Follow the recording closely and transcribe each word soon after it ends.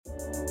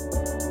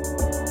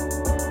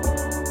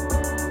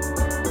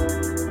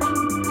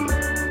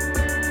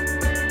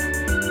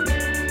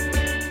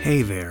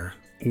Hey there,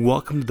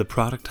 welcome to the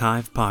Product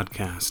Hive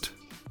podcast.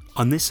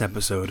 On this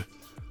episode,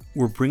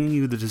 we're bringing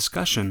you the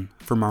discussion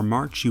from our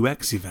March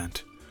UX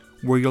event,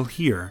 where you'll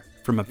hear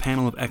from a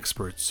panel of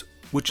experts,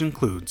 which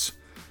includes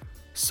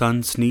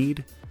Sun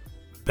Sneed,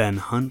 Ben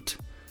Hunt,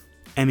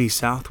 Emmy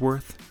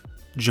Southworth,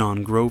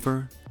 John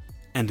Grover,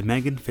 and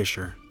Megan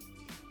Fisher.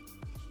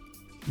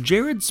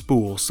 Jared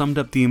Spool summed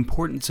up the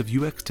importance of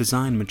UX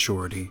design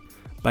maturity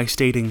by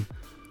stating,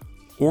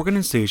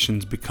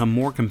 "Organizations become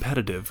more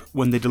competitive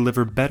when they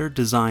deliver better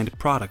designed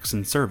products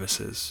and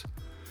services.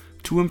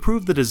 To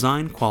improve the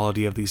design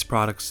quality of these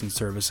products and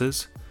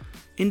services,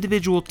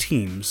 individual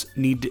teams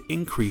need to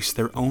increase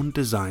their own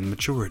design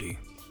maturity."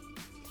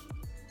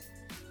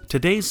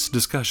 Today's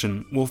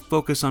discussion will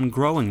focus on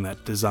growing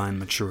that design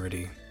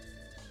maturity.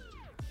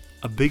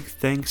 A big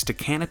thanks to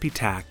Canopy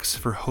Tax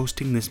for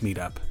hosting this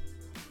meetup.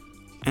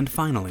 And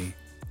finally,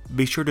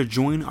 be sure to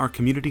join our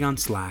community on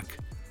Slack,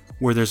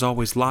 where there's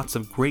always lots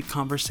of great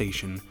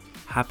conversation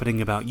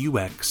happening about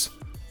UX,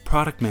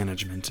 product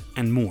management,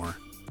 and more.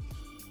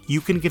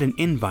 You can get an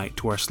invite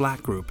to our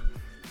Slack group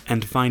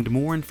and find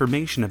more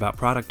information about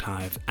Product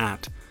Hive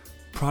at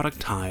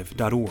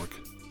producthive.org.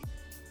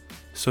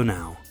 So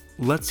now,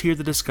 let's hear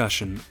the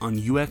discussion on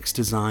UX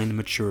design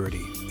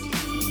maturity.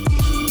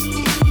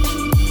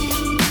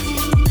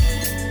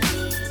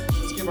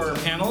 Let's give our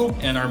panel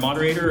and our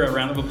moderator a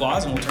round of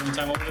applause, and we'll turn the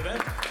time over to Ben.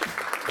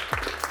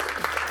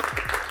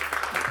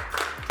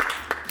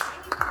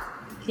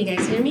 Can you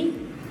guys hear me?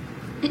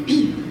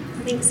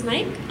 Thanks,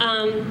 Mike.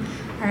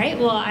 All right,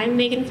 well, I'm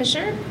Megan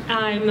Fisher.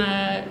 I'm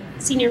a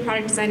senior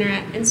product designer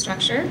at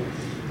Instructure,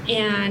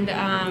 and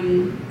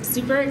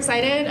super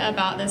excited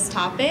about this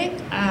topic.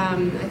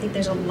 I think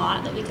there's a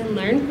lot that we can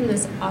learn from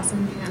this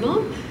awesome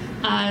panel.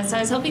 So I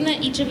was hoping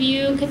that each of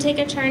you could take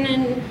a turn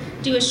and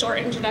do a short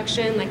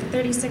introduction, like a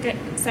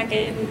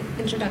 30-second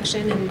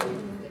introduction, and we'll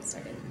get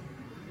started.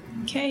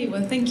 Okay,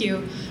 well, thank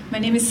you. My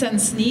name is Sun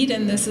Sneed,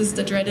 and this is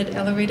the dreaded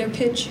elevator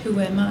pitch. Who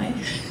am I?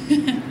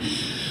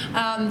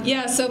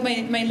 So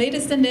my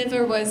latest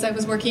endeavor was I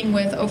was working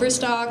with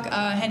Overstock,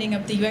 heading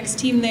up the UX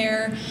team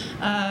there.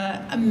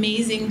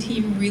 Amazing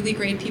team, really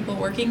great people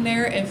working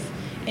there. If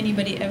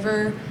anybody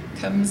ever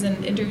comes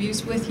and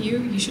interviews with you,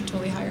 you should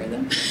totally hire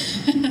them.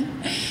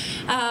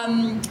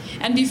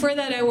 And before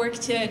that, I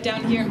worked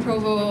down here in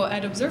Provo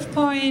at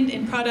ObservePoint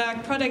in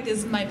product. Product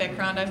is my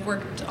background. I've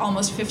worked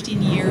almost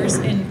 15 years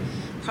in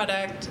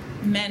product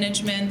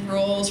management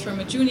roles, from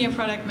a junior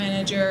product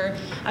manager.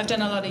 I've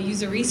done a lot of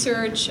user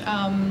research.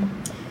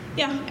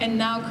 And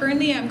now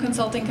currently I'm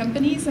consulting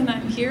companies, and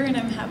I'm here and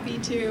I'm happy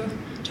to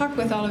talk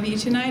with all of you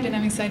tonight, and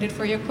I'm excited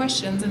for your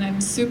questions, and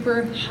I'm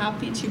super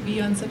happy to be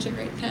on such a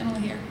great panel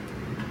here.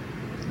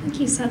 Thank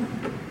you, Sun.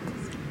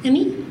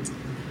 Emmy?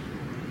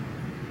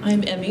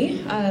 I'm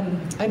Emmy.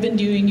 I've been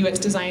doing UX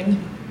design,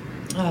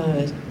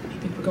 I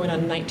think we're going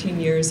on 19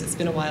 years. It's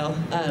been a while.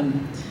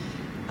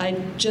 I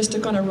just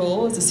took on a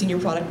role as a senior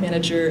product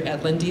manager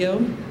at Lendio.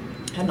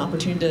 Had an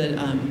opportunity to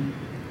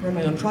run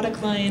my own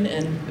product line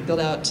and build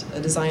out a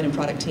design and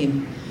product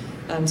team.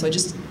 So I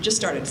just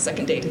started,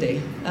 second day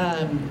today.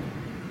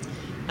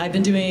 I've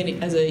been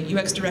doing, as a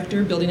UX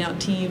director, building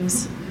out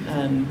teams,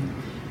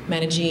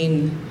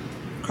 managing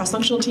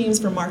cross-functional teams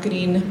for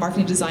marketing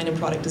design and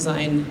product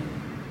design,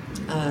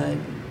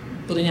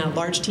 building out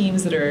large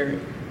teams that are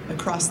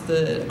across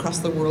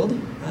the world,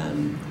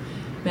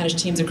 manage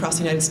teams across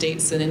the United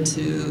States and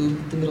into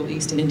the Middle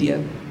East and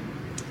India.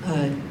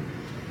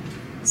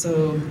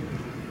 So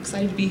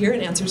excited to be here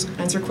and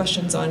answer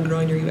questions on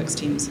growing your UX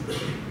teams.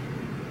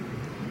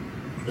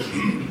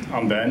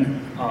 I'm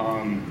Ben.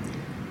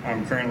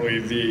 I'm currently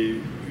the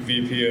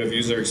VP of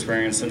User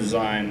Experience and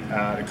Design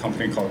at a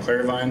company called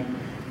Clairvine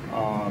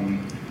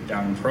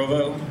down in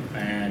Provo,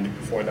 and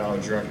before that I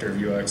was Director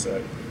of UX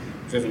at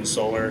Vivint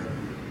Solar.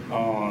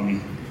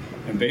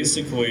 And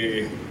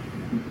basically,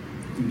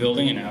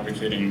 building and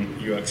advocating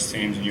UX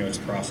teams and UX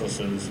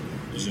processes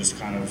is just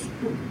kind of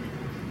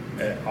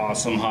an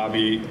awesome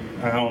hobby.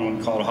 I don't want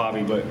to call it a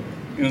hobby, but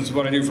it's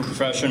what I do for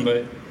profession,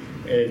 but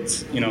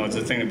it's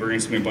a thing that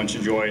brings me a bunch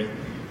of joy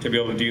to be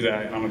able to do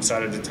that. I'm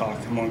excited to talk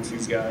amongst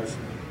these guys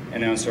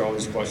and answer all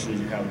these questions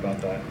you have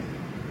about that.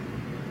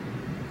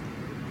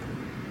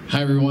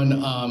 Hi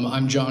everyone,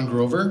 I'm John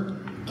Grover.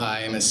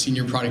 I am a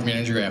senior product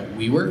manager at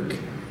WeWork.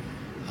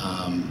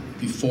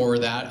 Before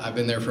that, I've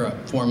been there for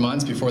 4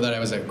 months. Before that, I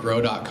was at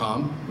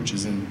Grow.com, which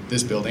is in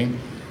this building,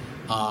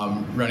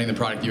 running the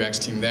product UX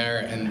team there.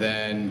 And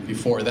then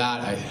before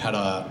that, I had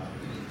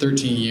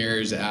 13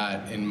 years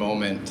at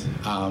InMoment,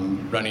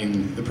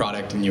 running the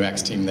product and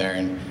UX team there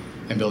and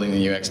building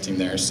the UX team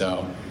there.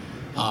 So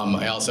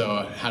I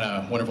also had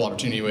a wonderful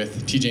opportunity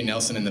with TJ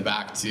Nelson in the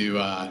back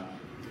to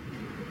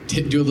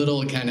do a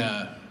little kind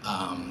of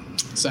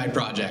side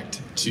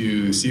project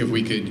to see if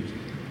we could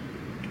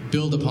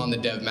build upon the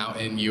Dev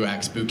Mountain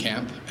UX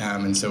bootcamp,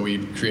 and so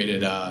we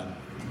created a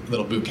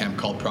little bootcamp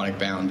called Product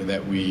Bound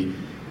that we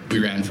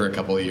ran for a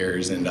couple of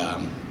years, and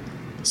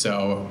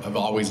So I've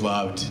always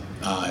loved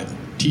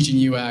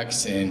teaching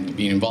UX and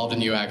being involved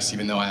in UX,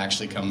 even though I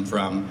actually come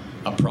from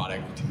a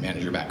product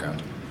manager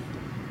background.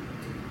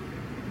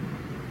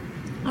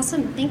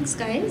 Awesome, thanks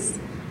guys.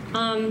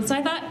 So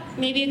I thought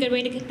maybe a good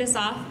way to kick this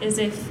off is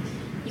if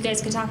you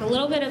guys could talk a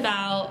little bit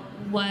about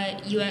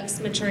what UX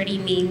maturity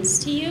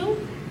means to you,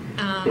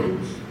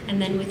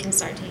 and then we can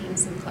start taking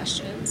some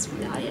questions from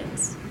the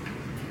audience.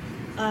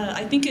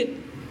 I think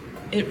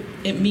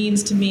it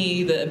means to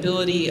me the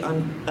ability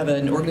of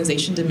an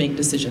organization to make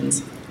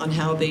decisions on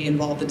how they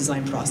involve the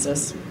design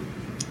process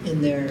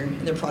in their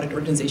product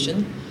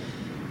organization,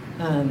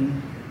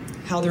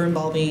 how they're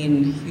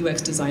involving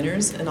UX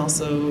designers, and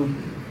also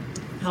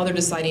how they're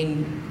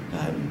deciding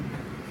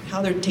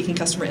how they're taking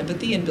customer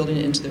empathy and building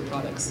it into their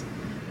products.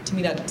 To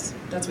me, that's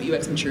what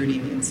UX maturity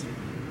means.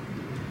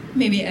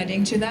 Maybe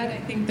adding to that, I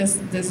think this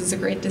is a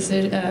great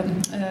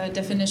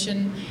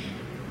definition.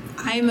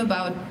 I'm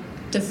about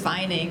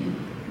defining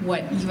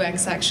what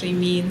UX actually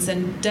means,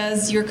 and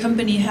does your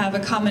company have a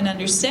common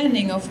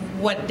understanding of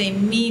what they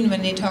mean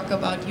when they talk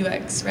about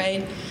UX,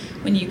 right?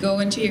 When you go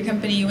into your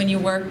company, when you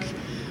work,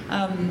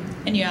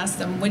 and you ask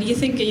them, what do you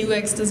think a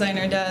UX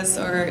designer does,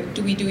 or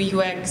do we do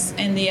UX?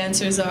 And the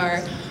answers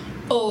are,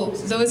 oh,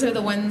 those are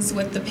the ones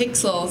with the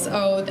pixels.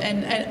 Oh,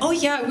 and oh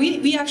yeah,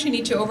 we actually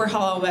need to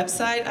overhaul our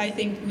website. I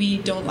think we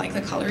don't like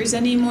the colors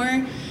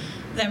anymore.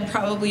 Then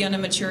probably on a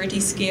maturity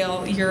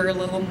scale, you're a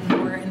little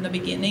more in the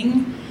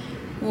beginning.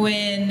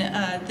 When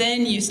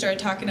then you start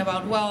talking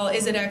about, well,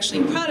 is it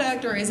actually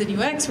product or is it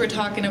UX we're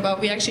talking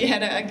about? We actually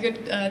had a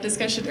good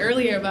discussion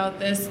earlier about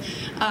this,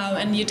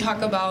 and you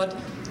talk about,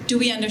 do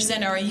we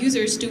understand our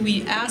users? Do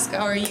we ask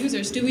our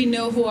users? Do we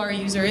know who our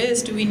user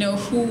is? Do we know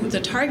who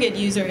the target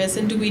user is?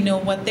 And do we know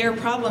what their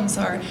problems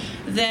are?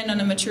 Then on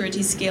a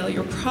maturity scale,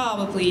 you're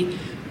probably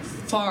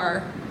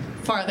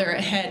farther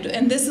ahead.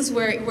 And this is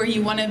where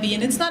you want to be.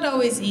 And it's not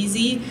always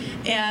easy.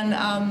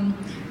 And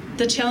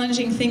the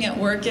challenging thing at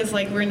work is,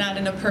 like, we're not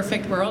in a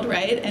perfect world,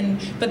 right?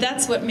 But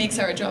that's what makes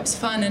our jobs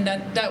fun, and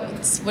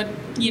that's what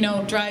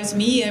drives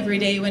me every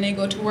day when I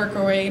go to work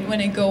or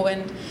when I go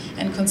and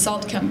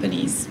consult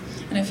companies.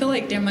 And I feel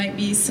like there might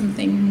be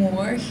something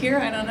more here.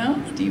 I don't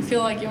know. Do you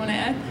feel like you want to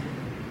add?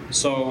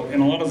 So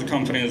in a lot of the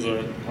companies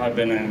that I've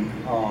been in,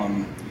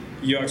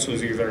 UX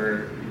was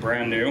either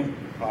brand new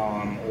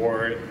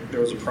or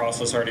there was a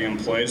process already in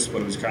place,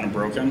 but it was kind of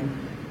broken.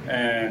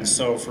 And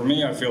so for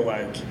me, I feel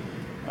like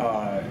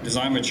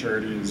design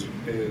maturity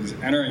is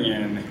entering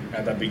in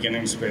at that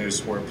beginning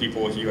space where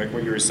people, like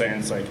what you were saying,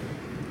 it's like,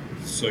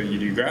 so you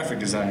do graphic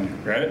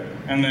design, right?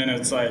 And then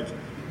it's like,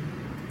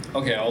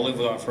 okay, I'll live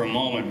with that for a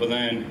moment, but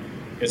then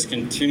it's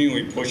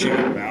continually pushing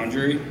the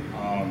boundary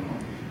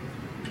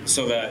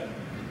so that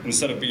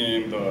instead of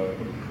being the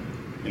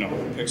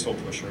pixel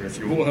pusher, if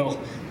you will,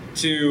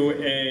 to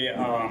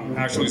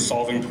actually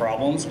solving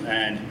problems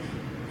and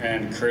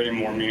creating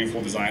more meaningful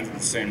designs at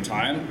the same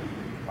time.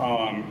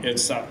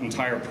 It's that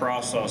entire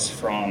process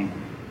from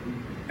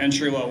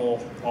entry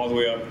level all the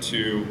way up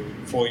to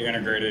fully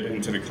integrated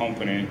into the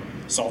company,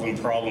 solving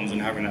problems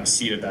and having that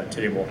seat at that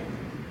table.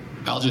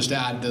 I'll just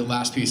add the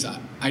last piece.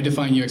 I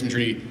define UX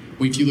maturity.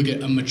 If you look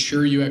at a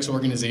mature UX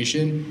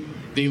organization,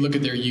 they look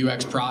at their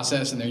UX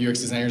process and their UX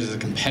designers as a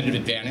competitive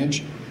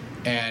advantage,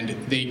 and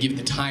they give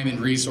the time and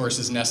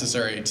resources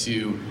necessary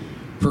to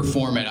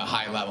perform at a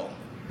high level.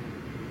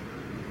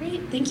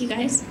 Great, thank you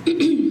guys.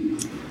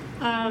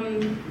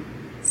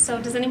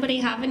 So does anybody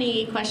have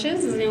any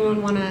questions? Does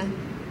anyone want to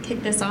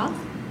kick this off?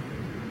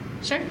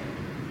 Sure.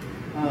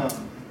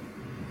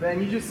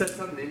 Ben, you just said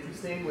something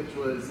interesting, which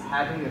was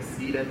having a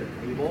seat at the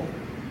table.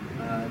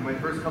 In my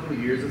first couple of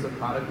years as a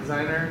product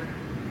designer,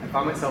 I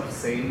found myself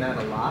saying that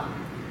a lot.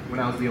 When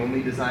I was the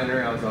only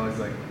designer, I was always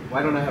like,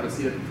 why don't I have a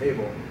seat at the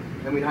table?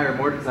 Then we'd hire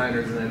more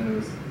designers, and then it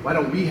was, why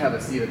don't we have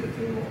a seat at the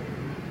table?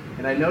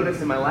 And I noticed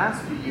in my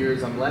last few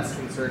years, I'm less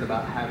concerned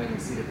about having a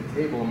seat at the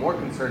table. I'm more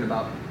concerned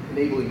about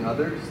enabling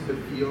others to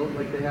feel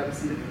like they have a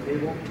seat at the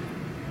table.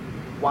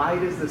 Why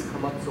does this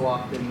come up so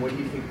often? What do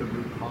you think the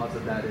root cause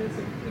of that is,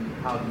 and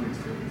how do you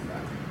experience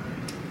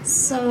that?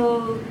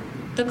 So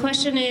the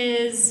question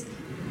is,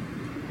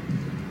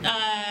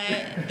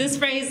 this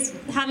phrase,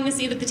 having a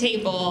seat at the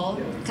table,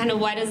 kind of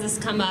why does this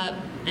come up,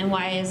 and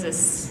why is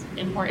this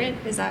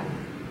important? Is that?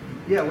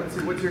 Yeah,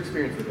 what's your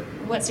experience with it?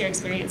 What's your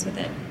experience with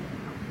it?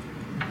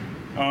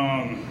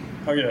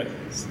 Okay.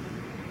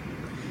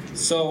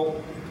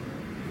 So,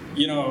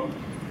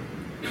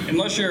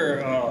 unless you're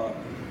a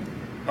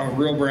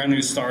real brand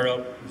new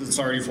startup that's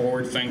already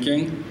forward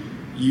thinking,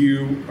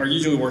 you are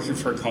usually working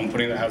for a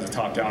company that has a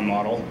top-down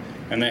model,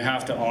 and they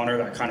have to honor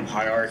that kind of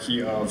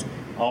hierarchy of,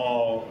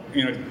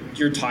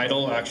 your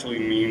title actually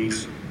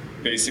means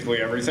basically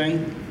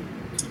everything.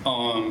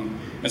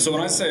 And so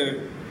when I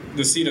say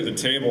the seat at the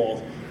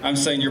table, I'm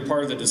saying you're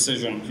part of the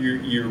decision.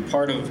 You're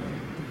part of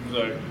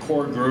the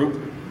core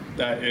group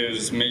that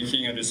is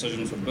making a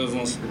decision for the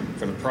business,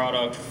 for the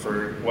product,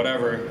 for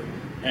whatever.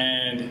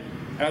 And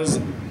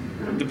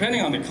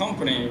depending on the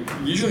company,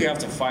 you usually have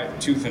to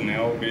fight tooth and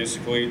nail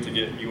basically to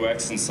get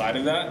UX inside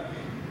of that.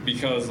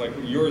 because like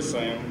what you were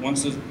saying,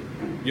 once the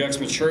UX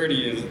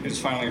maturity is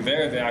finally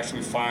there, they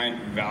actually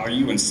find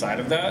value inside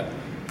of that,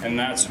 and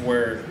that's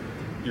where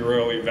you're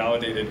really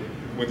validated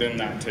within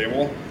that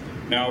table.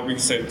 Now we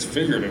can say it's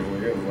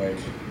figuratively, of like,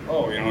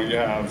 oh, you know, you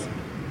have,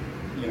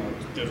 you know,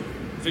 just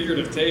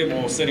figurative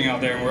table sitting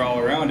out there and we're all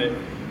around it.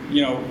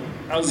 You know,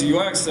 as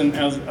UX and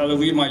as I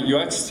lead my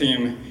UX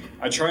team,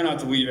 I try not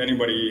to leave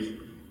anybody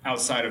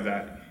outside of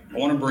that. I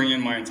want to bring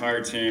in my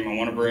entire team. I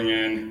want to bring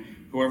in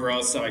whoever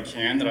else that I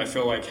can that I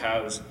feel like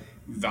has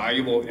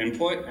valuable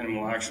input and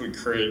will actually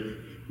create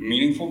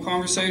meaningful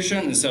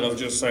conversation instead of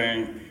just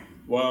saying,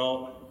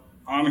 well,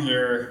 I'm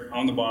here,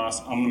 I'm the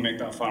boss, I'm going to make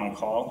that final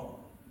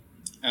call.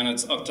 And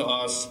it's up to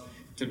us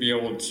to be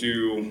able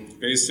to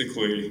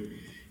basically,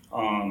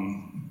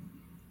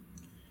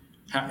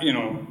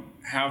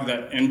 have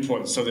that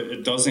input so that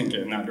it doesn't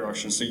get in that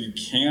direction. So you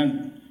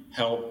can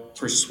help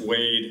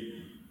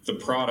persuade the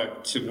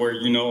product to where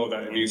you know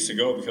that it needs to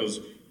go, because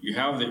you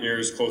have the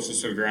ears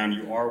closest to the ground,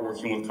 you are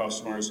working with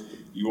customers,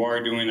 you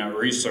are doing that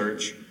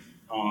research,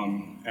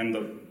 and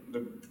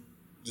the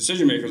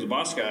decision makers, the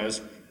boss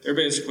guys, they're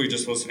basically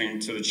just listening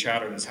to the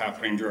chatter that's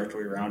happening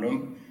directly around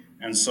them.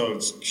 And so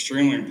it's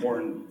extremely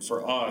important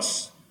for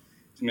us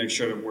to make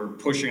sure that we're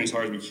pushing as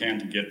hard as we can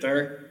to get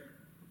there.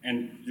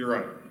 And you're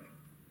right.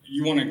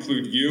 You want to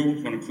include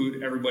you want to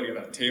include everybody at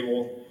that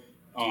table,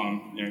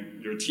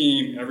 your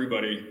team,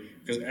 everybody,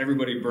 because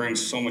everybody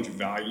brings so much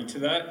value to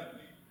that.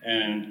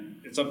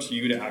 And it's up to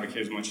you to advocate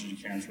as much as you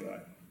can for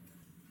that.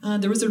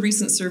 There was a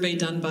recent survey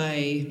done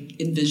by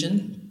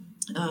Envision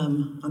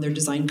on their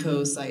Design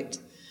Co. site.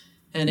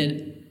 And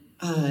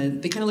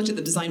they kind of looked at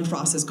the design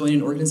process going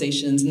in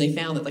organizations, and they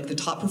found that like the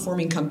top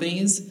performing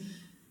companies,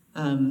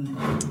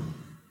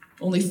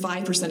 only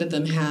 5% of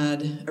them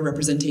had a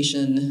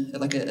representation at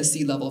like a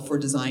C-level for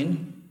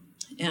design.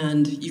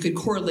 And you could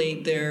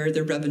correlate their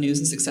revenues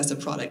and success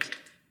of product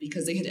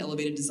because they had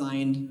elevated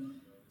design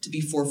to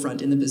be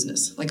forefront in the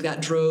business. Like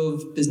that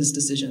drove business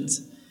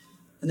decisions.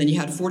 And then you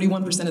had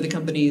 41% of the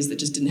companies that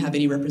just didn't have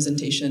any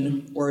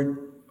representation or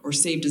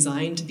saved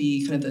design to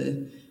be kind of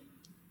the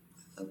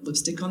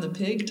lipstick on the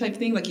pig type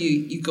thing. Like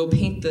you go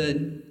paint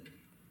the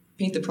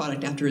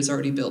product after it's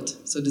already built.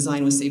 So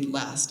design was saved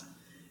last.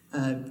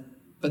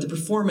 But the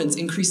performance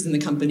increased in the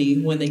company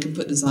when they could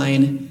put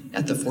design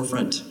at the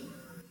forefront.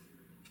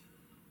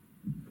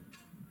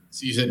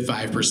 So you said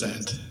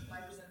 5%.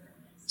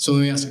 So let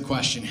me ask a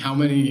question. How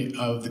many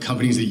of the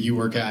companies that you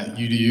work at,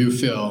 do you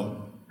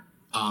feel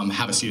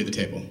have a seat at the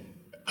table?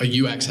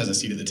 A UX has a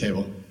seat at the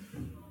table?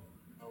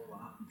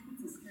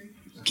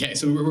 Okay,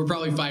 so we're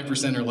probably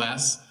 5% or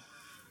less.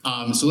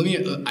 So let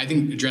me, I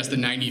think, address the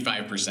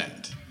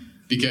 95%,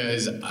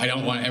 because I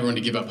don't want everyone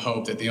to give up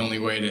hope that the only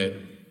way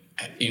to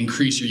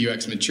increase your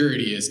UX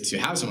maturity is to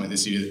have someone at the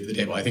seat at the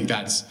table. I think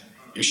that's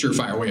a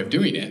surefire way of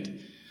doing it.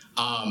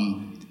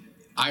 I'm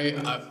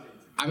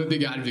a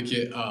big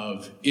advocate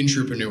of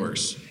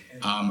intrapreneurs,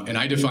 and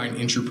I define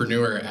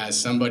intrapreneur as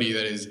somebody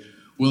that is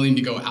willing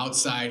to go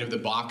outside of the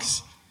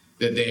box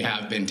that they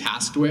have been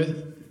tasked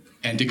with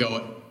and to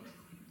go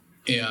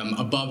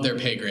above their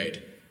pay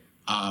grade.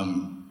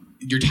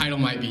 Your title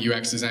might be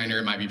UX designer,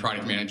 it might be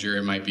product manager,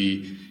 it might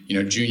be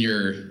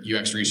junior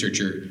UX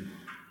researcher,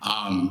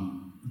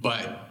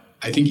 but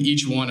I think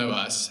each one of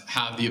us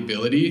have the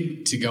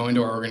ability to go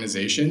into our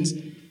organizations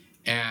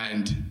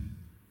and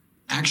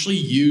actually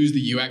use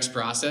the UX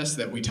process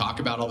that we talk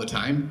about all the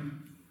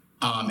time,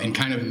 and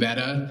kind of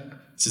meta,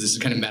 so this is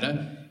kind of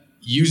meta,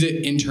 use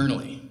it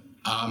internally.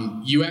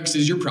 UX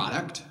is your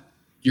product,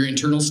 your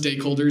internal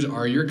stakeholders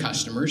are your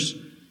customers.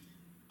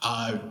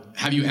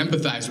 Have you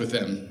empathized with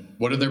them?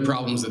 What are their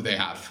problems that they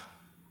have?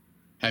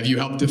 Have you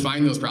helped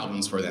define those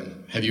problems for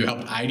them? Have you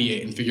helped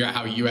ideate and figure out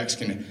how UX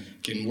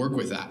can work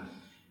with that?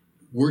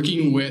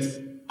 Working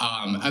with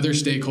other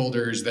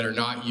stakeholders that are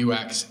not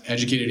UX,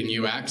 educated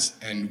in UX,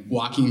 and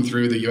walking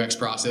through the UX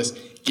process,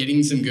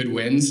 getting some good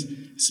wins,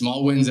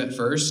 small wins at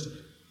first,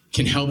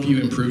 can help you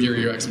improve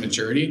your UX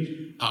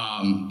maturity.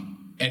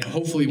 And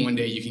hopefully one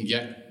day you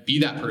can be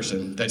that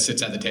person that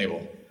sits at the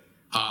table.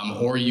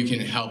 Or you can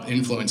help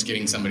influence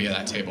getting somebody at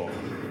that table.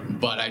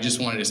 But I just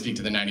wanted to speak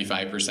to the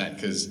 95%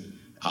 because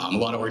a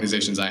lot of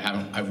organizations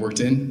I've worked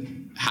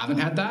in haven't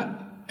had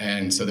that.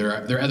 And so there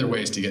are other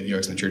ways to get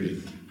UX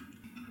maturity.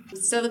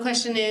 So the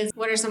question is,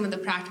 what are some of the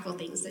practical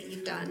things that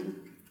you've done?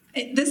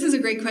 This is a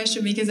great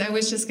question because I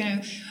was just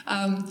going to,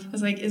 I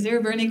was like, is there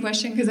a burning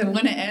question? Because I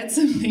want to add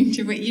something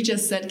to what you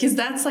just said, because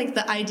that's like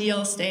the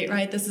ideal state,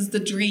 right? This is the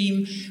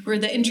dream. We're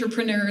the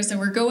entrepreneurs and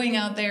we're going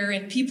out there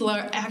and people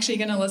are actually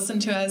going to listen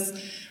to us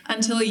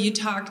until you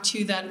talk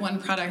to that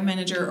one product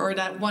manager or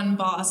that one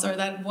boss or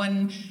that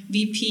one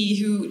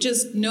VP who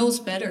just knows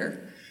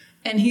better.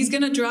 And he's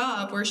going to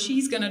drop or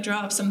she's going to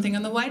drop something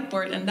on the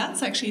whiteboard. And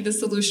that's actually the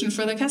solution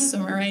for the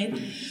customer, right?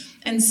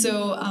 And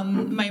so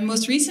my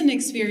most recent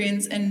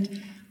experience,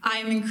 and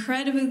I'm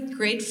incredibly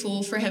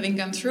grateful for having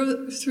gone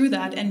through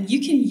that. And you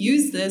can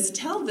use this,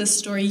 tell this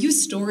story,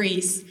 use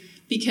stories,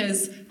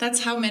 because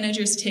that's how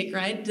managers take,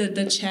 right?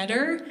 The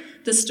chatter,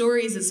 the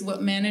stories is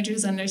what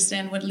managers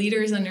understand, what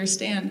leaders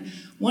understand.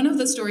 One of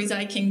the stories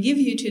I can give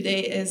you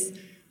today is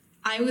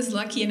I was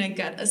lucky and I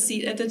got a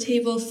seat at the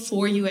table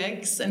for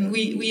UX, and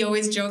we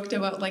always joked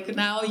about like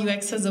now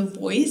UX has a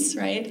voice,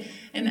 right?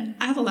 And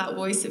I have a loud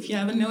voice if you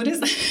haven't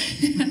noticed.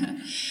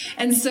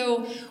 And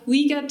so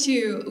we got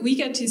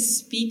to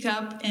speak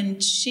up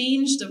and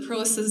change the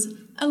process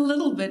a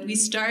little bit. We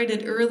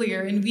started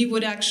earlier, and we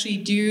would actually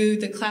do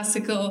the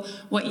classical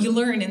what you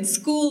learn in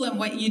school and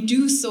what you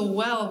do so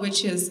well,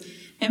 which is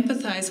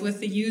empathize with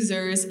the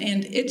users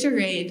and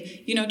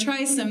iterate,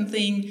 try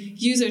something,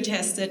 user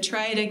test it,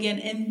 try it again,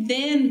 and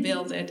then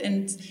build it,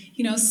 and,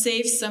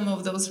 save some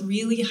of those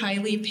really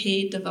highly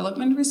paid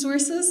development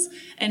resources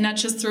and not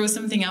just throw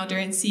something out there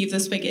and see if the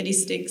spaghetti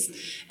sticks.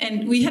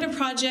 And we had a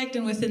project,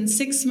 and within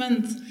 6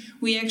 months,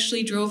 we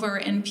actually drove our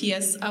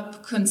NPS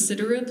up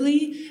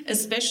considerably,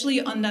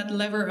 especially on that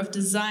lever of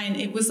design.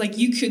 It was like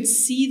you could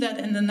see that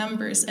in the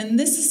numbers. And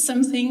this is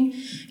something,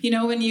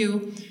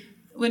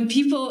 when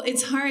people,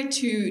 it's hard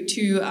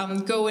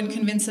to go and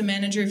convince a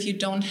manager if you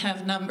don't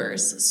have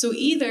numbers. So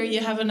either you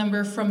have a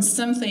number from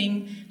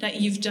something that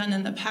you've done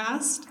in the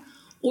past,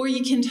 or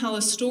you can tell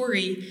a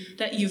story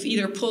that you've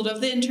either pulled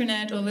off the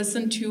internet or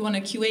listened to on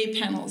a QA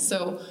panel.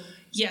 So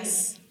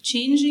yes,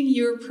 changing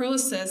your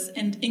process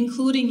and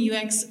including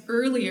UX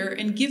earlier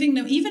and giving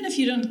them, even if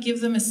you don't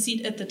give them a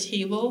seat at the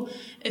table,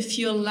 if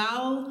you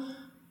allow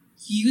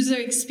user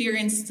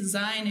experience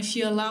design, if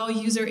you allow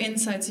user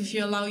insights, if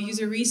you allow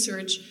user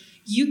research,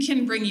 you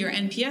can bring your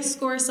NPS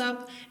scores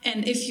up.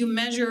 And if you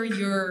measure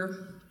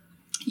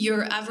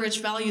your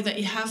average value that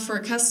you have for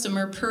a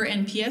customer per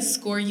NPS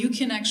score, you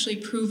can actually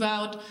prove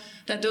out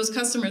that those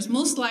customers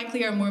most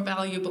likely are more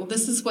valuable.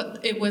 This is what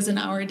it was in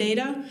our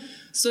data.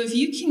 So if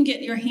you can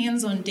get your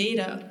hands on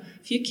data,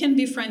 if you can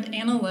befriend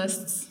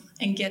analysts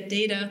and get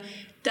data,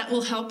 that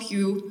will help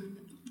you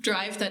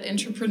drive that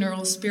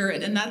entrepreneurial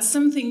spirit. And that's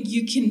something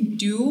you can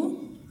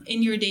do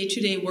in your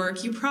day-to-day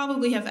work. You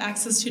probably have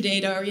access to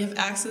data, or you have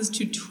access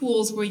to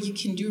tools where you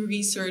can do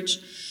research,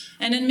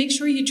 and then make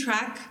sure you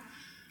track.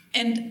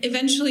 And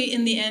eventually,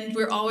 in the end,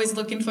 we're always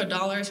looking for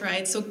dollars,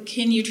 right? So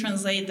can you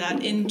translate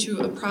that into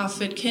a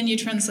profit? Can you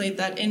translate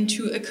that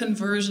into a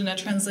conversion that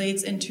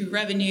translates into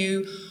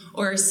revenue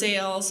or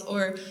sales?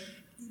 Or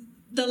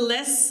the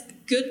less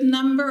good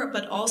number,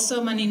 but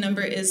also money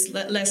number, is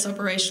less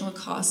operational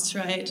costs,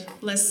 right?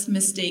 Less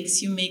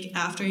mistakes you make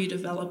after you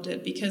developed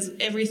it, because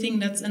everything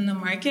that's in the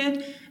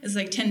market is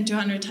like 10 to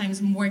 100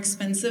 times more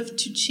expensive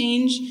to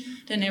change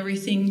than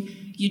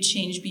everything you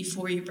change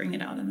before you bring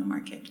it out in the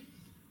market.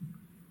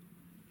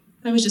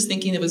 I was just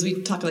thinking that as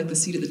we talk like the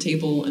seat at the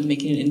table and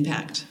making an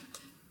impact,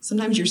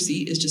 sometimes your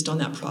seat is just on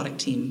that product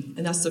team,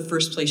 and that's the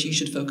first place you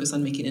should focus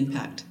on making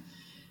impact.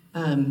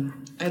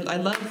 I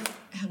love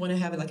when I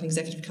have like an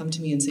executive come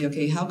to me and say,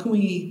 okay, how can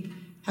we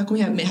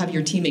have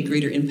your team make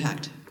greater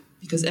impact?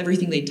 Because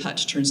everything they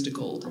touch turns to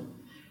gold.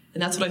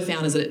 And that's what I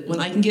found, is that when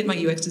I can get my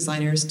UX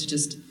designers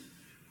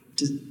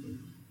to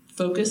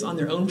focus on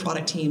their own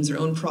product teams, their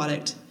own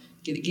product,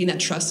 gain that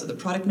trust of the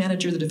product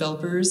manager, the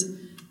developers,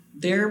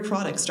 their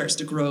product starts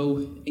to grow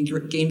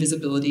and gain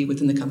visibility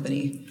within the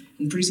company.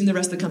 And pretty soon the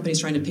rest of the company is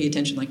trying to pay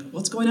attention, like,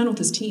 what's going on with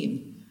this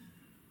team?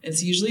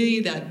 It's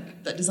usually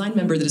that design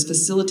member that is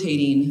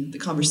facilitating the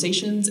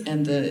conversations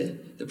and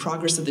the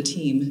progress of the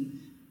team,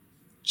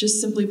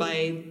 just simply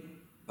by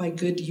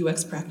good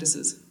UX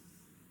practices.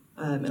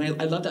 And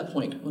I love that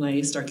point when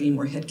I start getting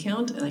more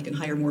headcount and I can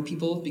hire more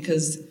people,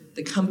 because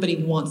the company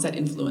wants that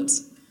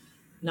influence.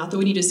 Not that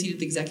we need a seat at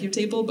the executive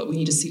table, but we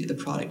need a seat at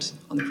the product,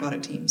 on the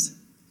product teams.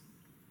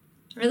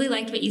 I really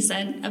liked what you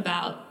said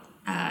about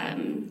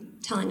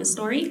telling a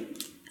story.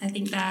 I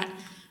think that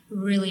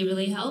really,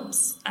 really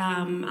helps.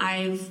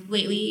 I've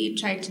lately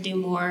tried to do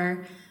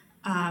more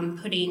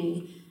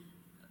putting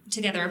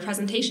together a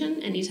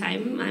presentation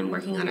anytime I'm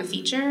working on a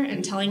feature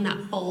and telling that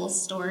full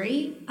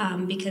story,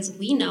 because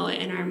we know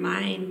it in our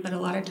mind, but a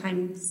lot of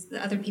times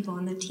the other people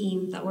on the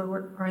team that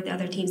or the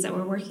other teams that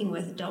we're working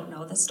with don't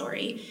know the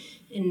story.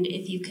 And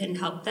if you can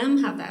help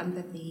them have that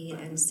empathy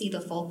and see the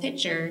full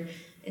picture,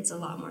 it's a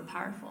lot more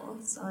powerful.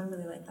 So I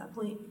really like that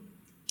point.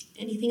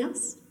 Anything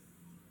else?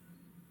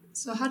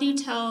 So how do you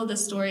tell the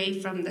story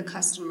from the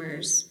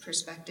customer's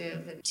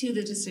perspective to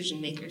the decision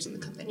makers in the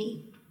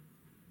company?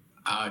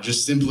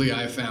 Just simply,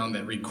 I found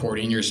that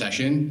recording your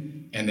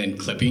session and then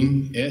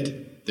clipping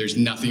it, there's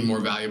nothing more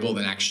valuable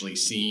than actually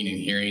seeing and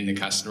hearing the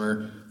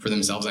customer for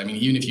themselves. I mean,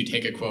 even if you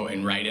take a quote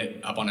and write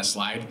it up on a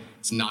slide,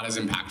 it's not as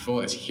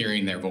impactful as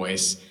hearing their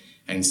voice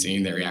and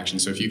seeing their reaction.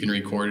 So if you can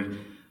record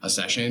a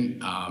session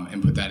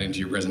and put that into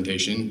your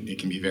presentation, it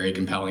can be very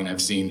compelling.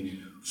 I've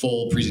seen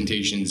full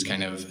presentations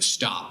kind of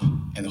stop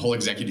and the whole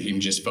executive team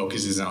just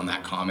focuses on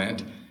that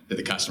comment that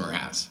the customer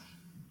has.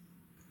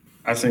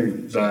 I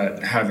think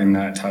that having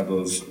that type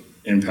of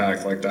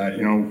impact like that,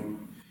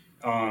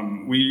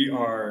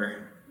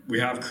 we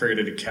have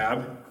created a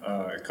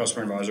CAB,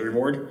 Customer Advisory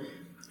Board,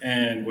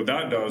 and what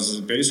that does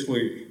is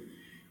basically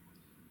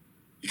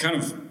it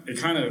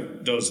kind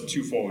of does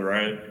twofold,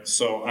 right?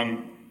 So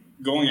I'm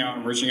going out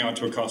and reaching out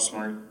to a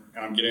customer,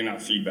 and I'm getting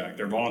that feedback.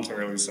 They're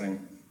voluntarily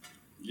saying,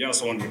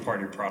 yes, I want to be part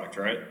of your product,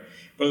 right?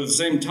 But at the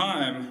same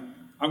time,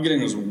 I'm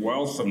getting this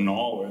wealth of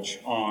knowledge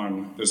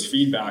on this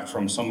feedback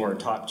from some of our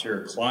top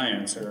tier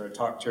clients or our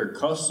top tier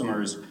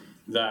customers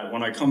that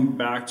when I come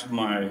back to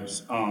my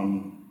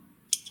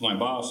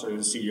boss or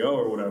the CEO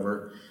or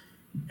whatever,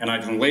 and I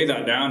can lay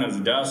that down at the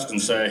desk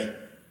and say,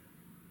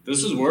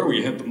 this is where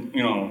we hit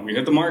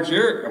the mark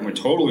here, and we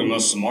totally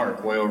missed the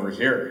mark way over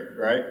here,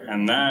 right?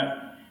 And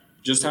that,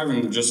 just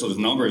having just those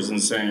numbers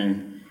and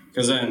saying,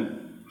 because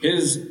then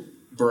his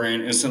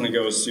brain instantly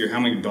goes to how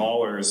many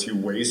dollars he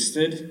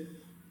wasted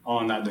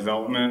on that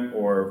development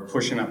or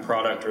pushing that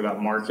product or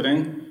that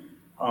marketing.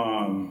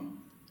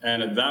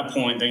 And at that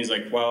point, things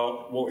like,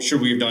 well, what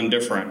should we have done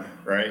different,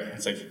 right?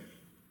 It's like,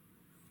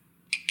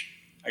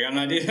 I got an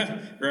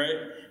idea, right?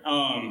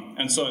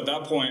 And so at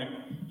that point,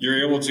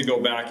 you're able to go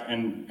back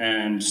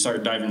and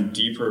start diving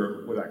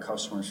deeper with that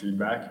customer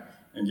feedback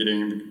and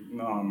getting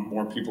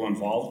more people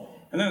involved.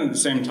 And then at the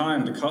same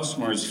time, the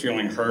customer is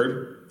feeling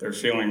heard, they're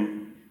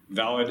feeling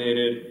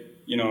validated,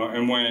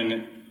 and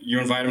when you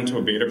invite them to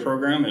a beta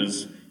program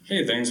is,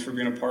 hey, thanks for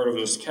being a part of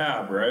this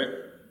cab, right?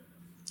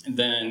 And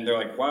then they're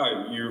like,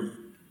 wow, you've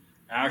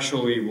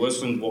actually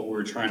listened to what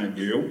we're trying to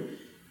do.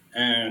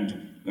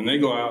 And then they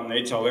go out and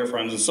they tell their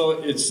friends. And so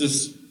it's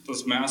this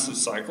massive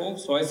cycle.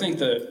 So I think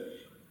that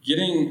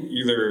getting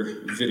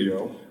either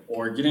video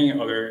or getting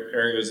other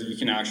areas that you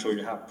can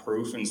actually have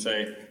proof and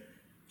say,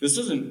 this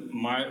isn't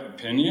my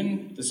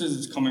opinion, this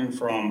is coming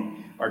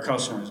from our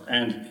customers.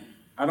 And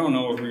I don't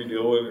know if we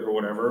deal with it or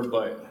whatever,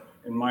 but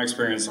in my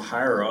experience, the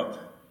higher up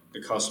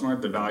the customer,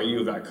 the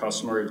value of that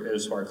customer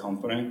is to our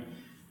company,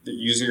 the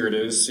easier it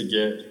is to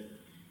get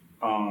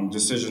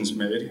decisions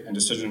made and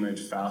decisions made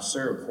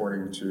faster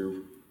according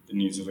to the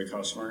needs of the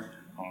customer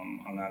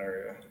on that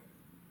area.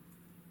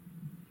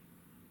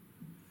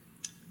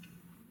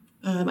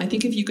 I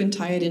think if you can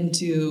tie it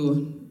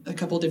into a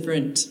couple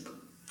different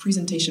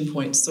presentation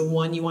points. So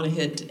one, you want to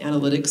hit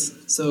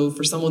analytics. So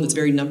for someone that's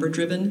very number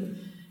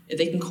driven, if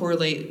they can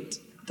correlate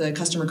the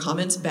customer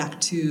comments back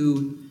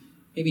to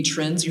maybe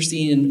trends you're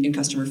seeing in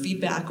customer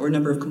feedback or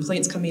number of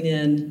complaints coming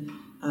in,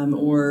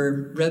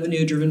 or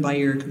revenue driven by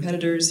your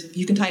competitors. If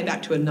you can tie it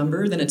back to a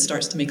number, then it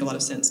starts to make a lot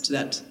of sense to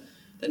that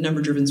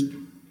number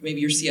driven, maybe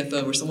your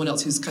CFO or someone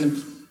else who's kind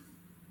of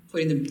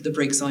putting the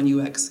brakes on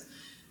UX.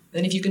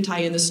 Then if you can tie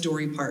in the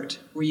story part,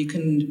 where you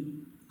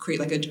can create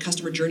like a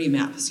customer journey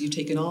map. So you've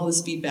taken all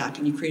this feedback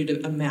and you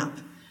created a map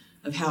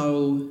of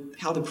how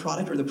the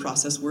product or the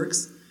process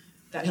works.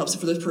 That helps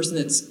for the person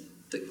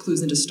that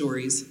clues into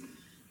stories.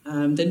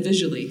 Then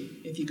visually,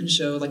 if you can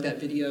show like that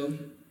video,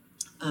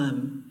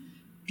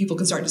 people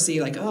can start to see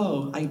like,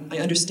 oh, I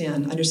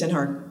understand how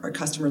our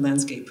customer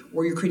landscape,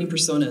 or you're creating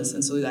personas,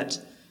 and so that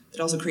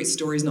also creates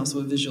stories and also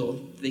a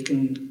visual. They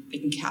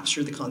can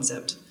capture the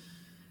concept.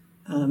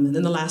 And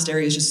then the last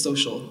area is just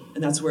social,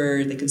 and that's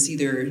where they can see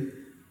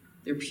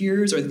their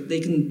peers, or they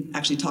can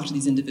actually talk to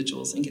these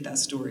individuals and get that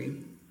story.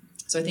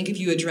 So I think if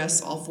you address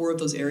all four of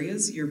those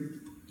areas,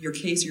 your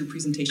case, your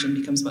presentation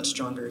becomes much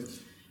stronger.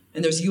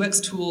 And there's UX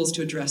tools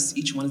to address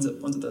each one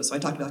of those. So I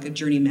talked about like a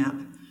journey map.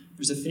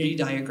 There's affinity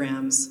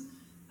diagrams.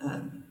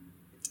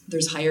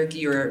 There's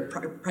hierarchy or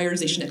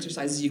prioritization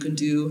exercises you can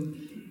do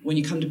when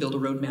you come to build a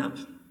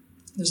roadmap.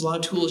 There's a lot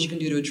of tools you can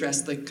do to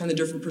address the kind of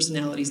different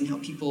personalities and how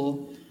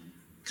people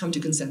come to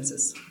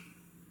consensus.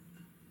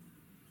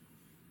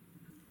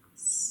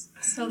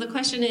 So the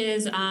question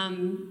is,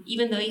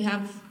 even though you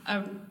have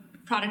a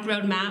product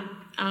roadmap,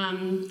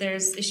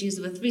 there's issues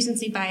with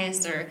recency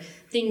bias or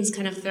things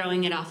kind of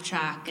throwing it off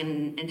track,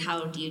 and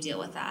how do you deal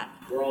with that?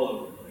 We're all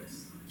over the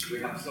place. We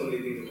have so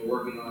many things that we're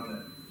working on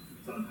that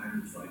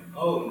sometimes it's like,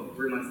 oh,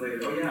 3 months later,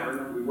 oh yeah, I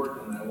remember we worked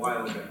on that a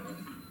while ago.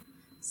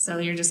 So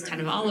you're just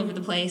kind of all over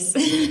the place.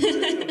 Sometimes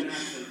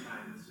it's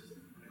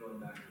just going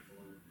back and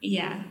forth.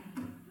 Yeah.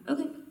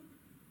 Okay.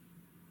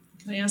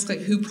 Can I ask, like,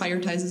 who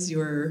prioritizes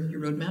your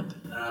roadmap?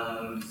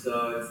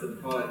 So it's the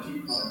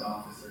chief product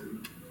officer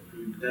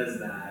who does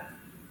that.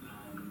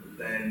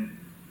 Then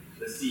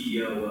the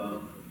CEO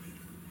will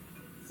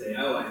say,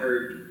 oh, I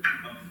heard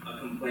a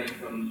complaint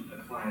from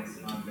a client,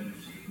 so now I'm going to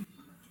change.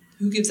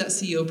 Who gives that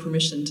CEO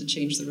permission to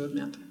change the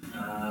roadmap?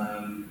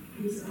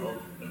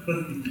 Himself.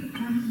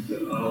 In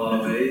a lot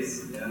of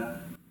ways, yeah.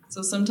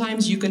 So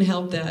sometimes you can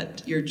help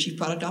your chief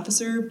product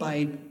officer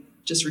by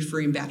just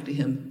referring back to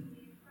him.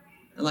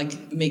 And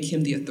like make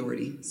him the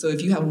authority. So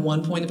if you have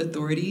one point of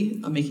authority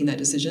on making that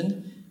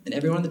decision, and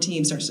everyone on the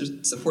team starts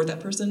to support that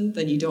person,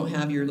 then you don't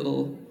have your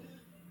little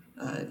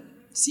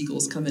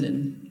seagulls come in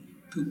and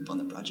poop on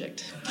the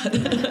project.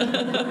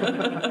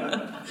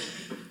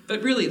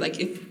 But really, like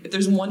if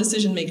there's one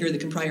decision maker that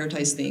can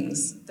prioritize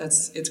things,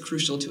 it's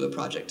crucial to a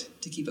project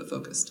to keep it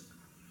focused.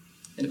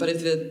 But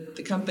if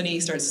the company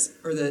starts,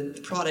 or the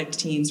product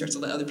team starts to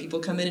let other people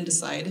come in and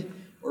decide,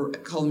 or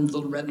call them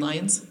little red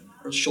lines,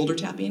 or shoulder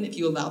tapping, if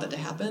you allow that to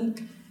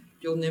happen,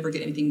 you'll never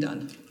get anything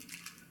done.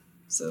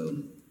 So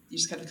you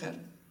just have to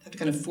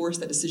kind of force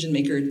that decision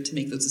maker to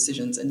make those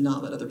decisions and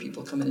not let other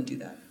people come in and do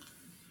that.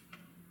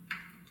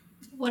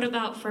 What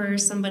about for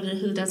somebody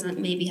who doesn't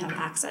maybe have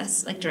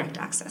access, like direct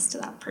access to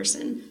that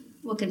person?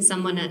 What can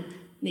someone at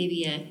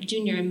maybe a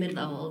junior and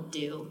mid-level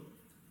do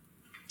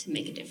to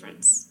make a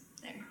difference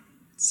there?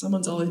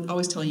 Someone's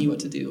always telling you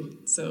what to do,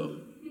 so.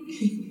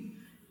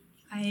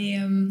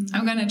 I'm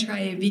gonna try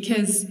it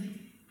because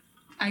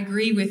I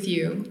agree with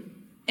you.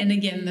 And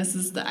again, this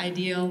is the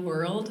ideal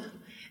world.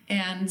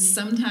 And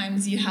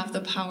sometimes you have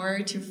the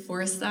power to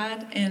force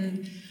that.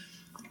 And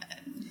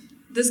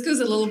this goes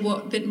a little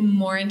bit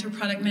more into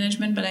product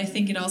management, but I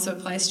think it also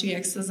applies to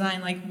UX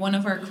design. Like, one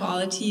of our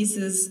qualities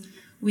is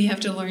we have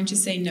to learn to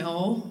say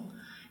no,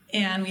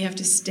 and we have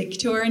to stick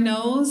to our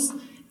no's.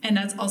 And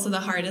that's also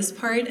the hardest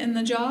part in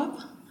the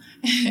job.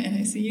 And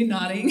I see you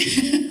nodding.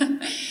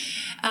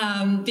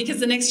 Because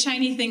the next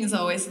shiny thing is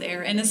always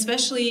there. And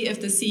especially if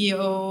the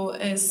CEO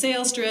is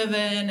sales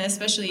driven,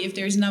 especially if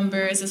there's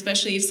numbers,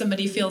 especially if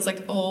somebody feels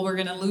like, oh, we're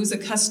going to lose a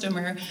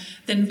customer,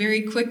 then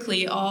very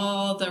quickly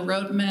all the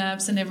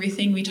roadmaps and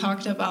everything we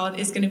talked about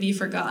is going to be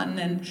forgotten.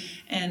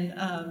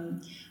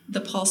 And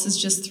the pulse is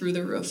just through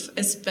the roof,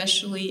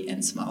 especially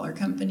in smaller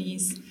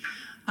companies.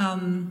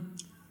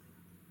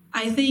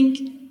 I think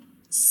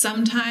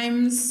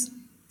sometimes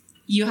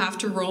you have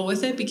to roll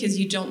with it because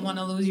you don't want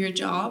to lose your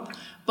job.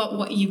 But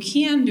what you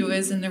can do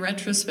is, in the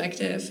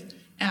retrospective,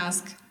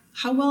 ask,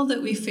 how well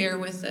did we fare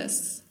with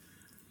this?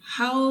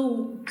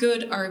 How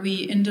good are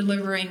we in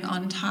delivering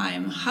on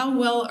time? How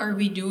well are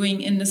we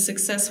doing in the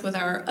success with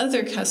our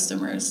other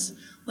customers?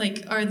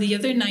 Like, are the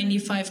other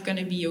 95 going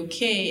to be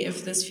okay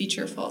if this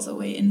feature falls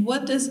away? And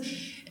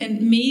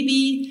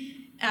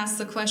maybe ask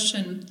the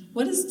question,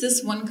 what is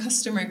this one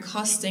customer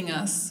costing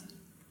us?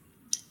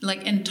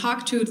 Like, and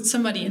talk to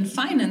somebody in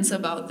finance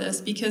about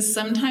this, because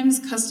sometimes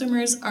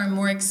customers are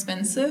more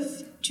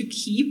expensive to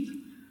keep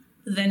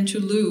than to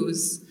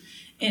lose.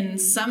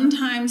 And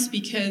sometimes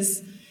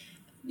because,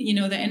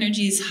 the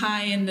energy is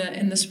high in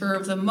the spur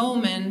of the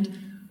moment,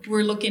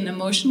 we're looking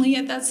emotionally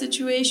at that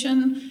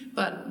situation.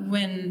 But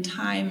when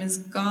time is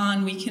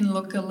gone, we can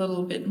look a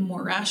little bit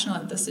more rational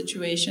at the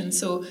situation.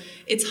 So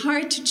it's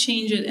hard to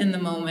change it in the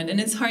moment,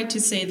 and it's hard to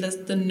say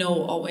the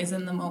no always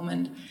in the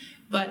moment.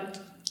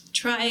 But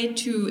try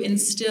to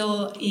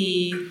instill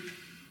a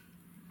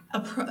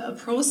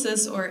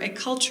process or a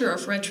culture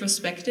of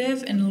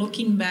retrospective and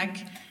looking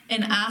back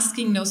and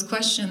asking those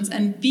questions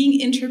and being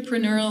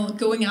entrepreneurial,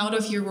 going out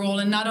of your role,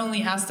 and not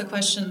only ask the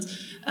questions,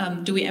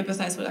 do we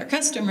empathize with our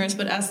customers,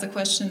 but ask the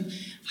question,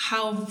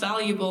 how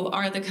valuable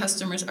are the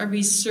customers? Are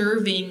we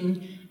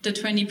serving the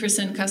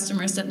 20%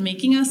 customers that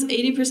making us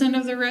 80%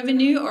 of the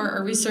revenue, or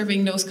are we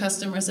serving those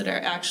customers that are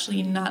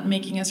actually not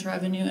making us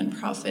revenue and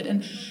profit?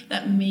 And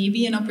that may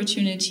be an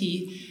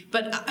opportunity,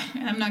 but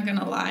I'm not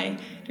gonna lie,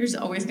 there's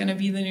always gonna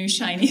be the new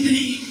shiny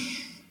thing.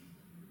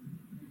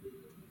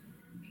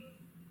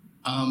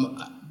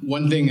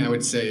 One thing I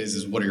would say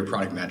is what are your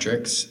product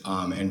metrics,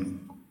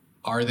 and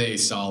are they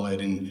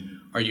solid, and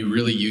are you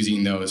really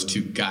using those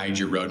to guide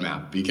your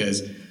roadmap?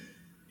 Because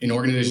in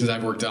organizations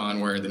I've worked on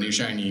where the new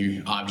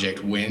shiny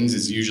object wins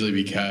is usually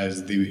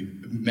because the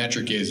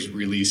metric is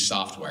release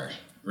software,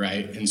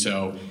 right? And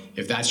so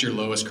if that's your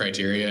lowest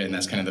criteria and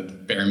that's kind of the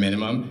bare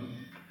minimum,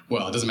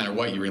 well, it doesn't matter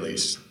what you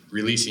release.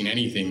 Releasing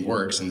anything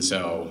works. And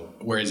so,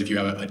 whereas if you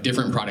have a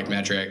different product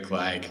metric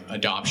like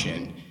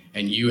adoption,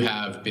 and you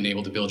have been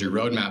able to build your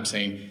roadmap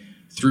saying,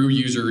 through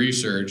user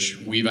research,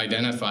 we've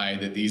identified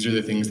that these are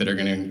the things that are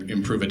going to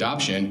improve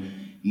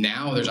adoption,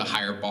 now there's a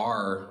higher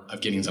bar of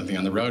getting something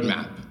on the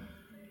roadmap.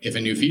 If a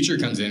new feature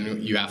comes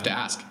in, you have to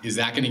ask, is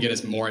that going to get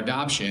us more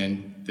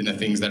adoption than the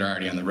things that are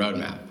already on the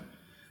roadmap?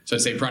 So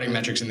I'd say product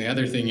metrics, and the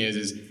other thing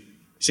is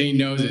saying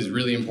no is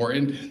really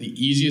important. The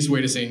easiest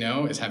way to say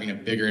no is having a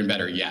bigger and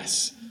better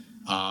yes.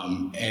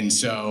 And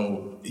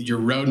so your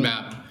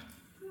roadmap,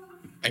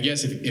 I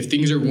guess if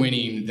things are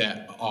winning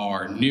that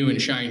are new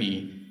and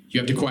shiny, you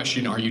have to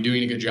question, are you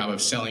doing a good job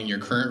of selling your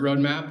current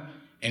roadmap?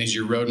 And is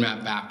your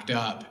roadmap backed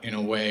up in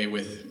a way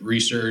with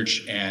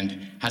research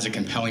and has a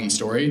compelling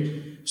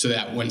story? So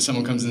that when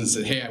someone comes in and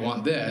says, hey, I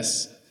want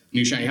this,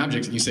 new shiny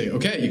object, and you say,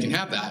 okay, you can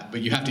have that,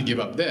 but you have to give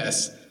up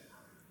this,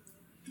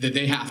 that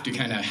they have to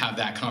kind of have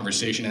that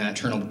conversation and that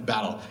internal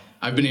battle.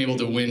 I've been able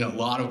to win a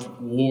lot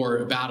of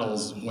war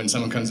battles when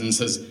someone comes in and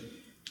says,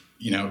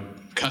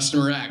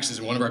 customer X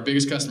is one of our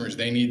biggest customers,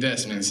 they need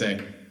this. And I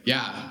say,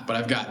 yeah, but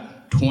I've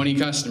got 20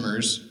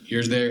 customers,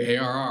 here's their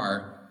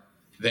ARR,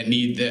 that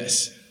need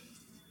this.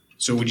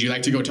 So would you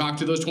like to go talk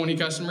to those 20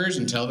 customers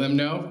and tell them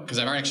no? Because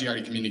I've actually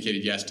already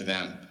communicated yes to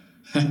them.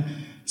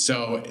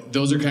 So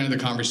those are kind of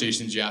the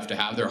conversations you have to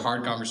have. They're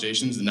hard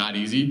conversations, not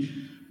easy,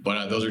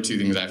 but those are two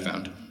things I've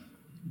found.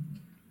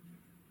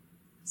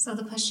 So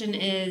the question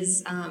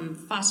is,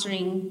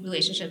 fostering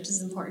relationships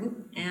is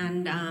important,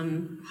 and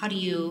how do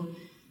you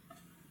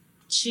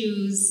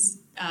choose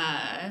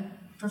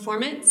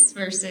performance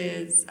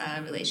versus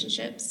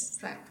relationships?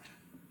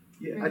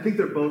 Yeah, I think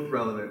they're both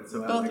relevant.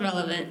 So both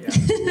relevant.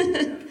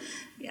 Yeah.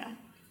 Yeah.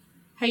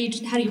 How do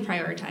you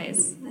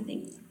prioritize?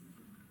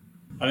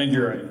 I think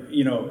you're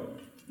right.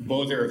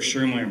 Both are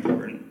extremely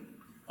important.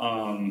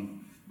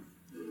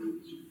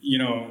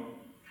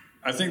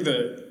 I think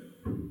that,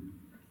 let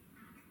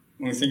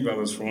me think about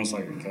this for 1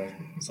 second, okay?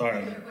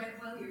 Sorry.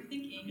 While you're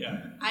thinking,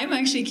 Yeah. I'm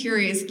actually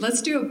curious.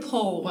 Let's do a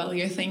poll while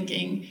you're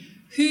thinking.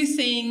 Who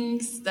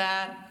thinks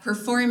that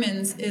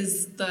performance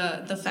is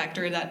the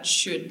factor that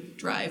should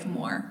drive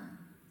more?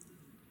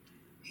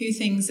 Who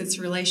thinks it's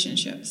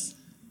relationships?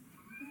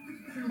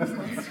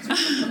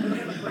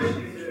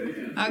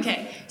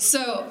 Okay,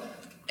 so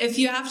if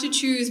you have to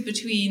choose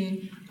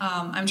between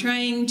I'm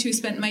trying to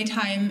spend my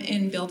time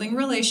in building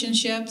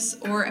relationships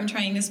or I'm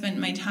trying to spend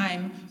my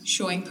time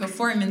showing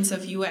performance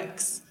of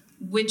UX,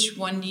 which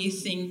one do you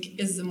think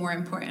is the more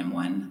important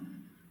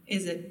one?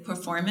 Is it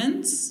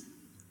performance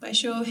by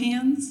show of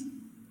hands?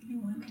 Okay,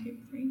 1, 2,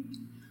 3.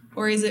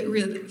 Or is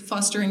it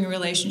fostering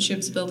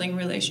relationships, building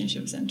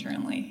relationships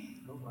internally?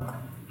 Can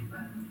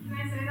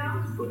I say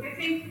that? I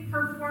think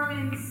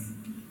performance,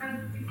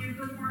 if you're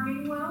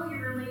performing well,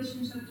 your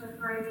relationships are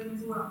thriving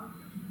as well.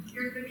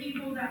 The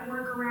people that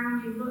work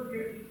around you look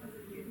good because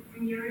of you,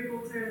 and you're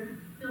able to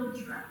build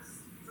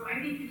trust. So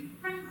I think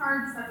it's kind of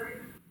hard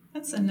separate.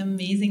 That's an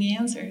amazing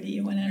answer. Do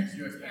you want to?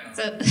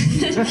 So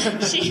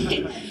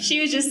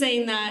she was just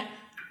saying that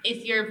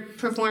if your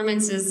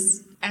performance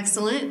is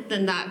excellent,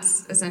 then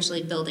that's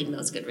essentially building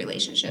those good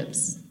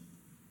relationships.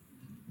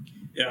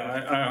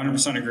 Yeah, I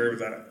 100% agree with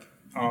that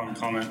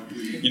comment.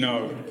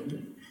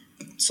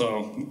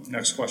 So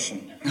next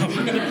question.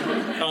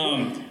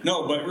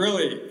 No, but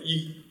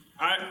really,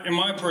 in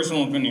my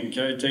personal opinion,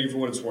 okay, take it for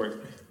what it's worth.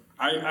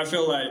 I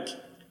feel like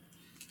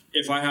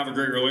if I have a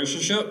great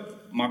relationship,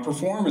 my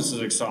performance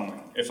is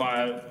excelling. If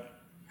I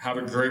have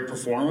a great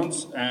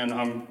performance and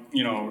I'm,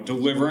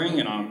 delivering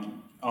and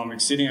I'm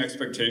exceeding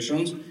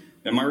expectations,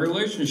 then my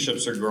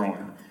relationships are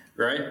growing,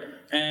 right?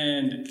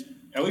 And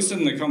at least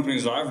in the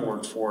companies I've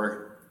worked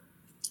for,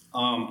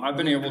 I've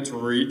been able to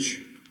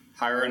reach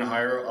higher and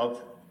higher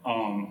up,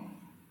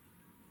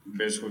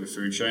 basically the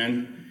food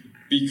chain,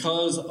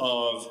 because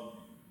of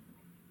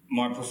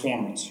my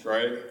performance,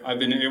 right? I've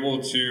been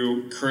able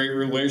to create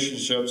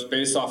relationships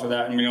based off of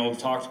that and being able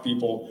to talk to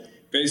people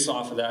based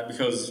off of that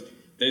because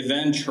they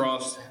then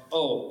trust,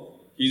 oh,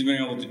 he's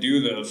been able to do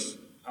this.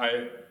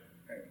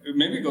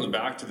 Maybe it goes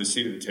back to the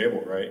seat of the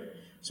table, right?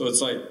 So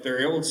it's like they're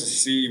able to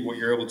see what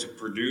you're able to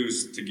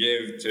produce, to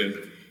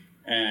give,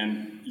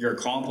 and your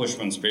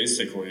accomplishments,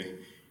 basically.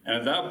 And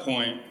at that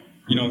point,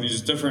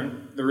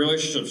 the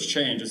relationships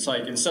change. It's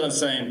like, instead of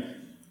saying,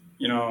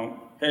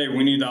 hey,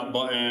 we need that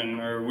button,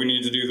 or we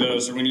need to do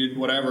this, or we need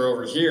whatever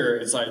over here,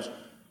 it's like,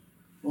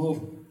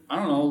 well, I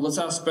don't know, let's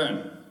ask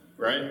Ben,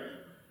 right?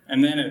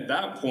 And then at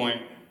that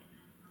point,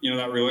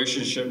 that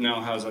relationship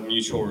now has a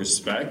mutual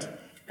respect,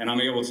 and I'm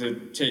able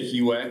to take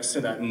UX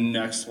to that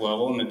next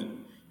level in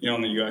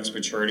the UX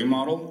maturity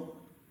model,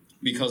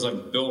 because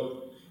I've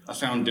built a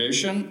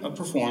foundation of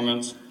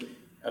performance.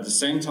 At the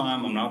same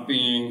time, I'm not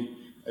being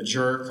a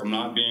jerk. I'm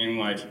not being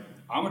like,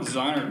 I'm a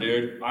designer,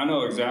 dude. I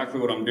know exactly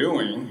what I'm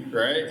doing,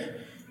 right?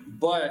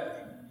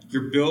 But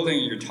you're building,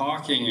 you're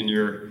talking, and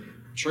you're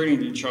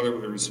treating each other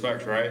with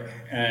respect, right?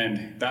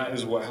 And that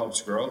is what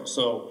helps grow.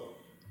 So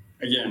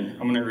again,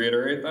 I'm going to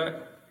reiterate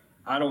that.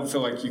 I don't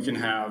feel like you can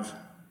have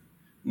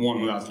one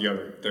without the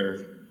other.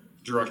 They're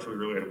directly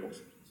relatable.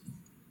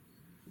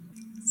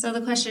 So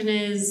the question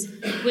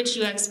is, which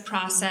UX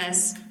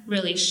process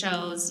really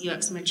shows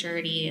UX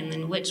maturity, and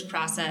then which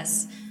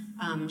process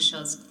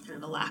shows kind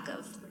of a lack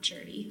of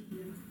maturity?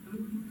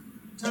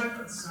 Talk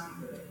about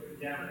some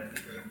that I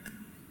think are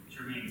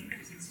germane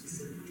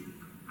specifically.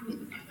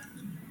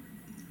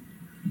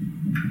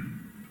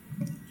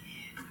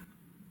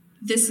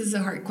 This is a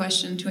hard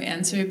question to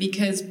answer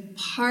because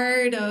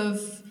part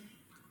of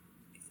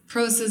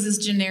process is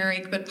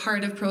generic, but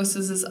part of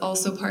process is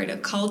also part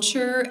of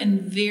culture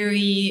and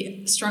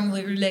very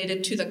strongly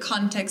related to the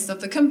context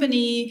of the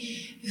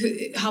company,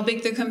 how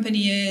big the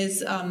company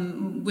is,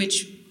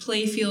 which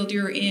play field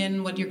you're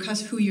in,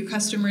 who your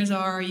customers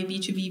are you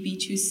B2B,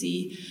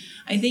 B2C.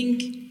 I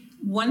think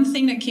one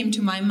thing that came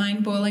to my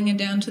mind, boiling it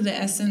down to the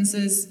essence,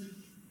 is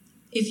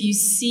if you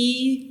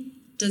see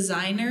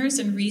designers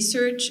and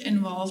research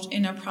involved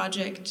in a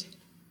project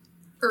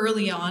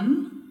early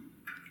on,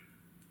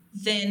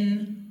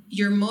 then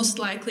you're most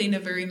likely in a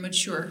very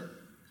mature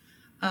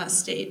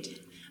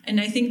state. And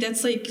I think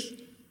that's like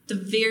the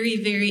very,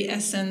 very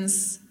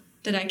essence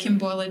that I can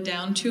boil it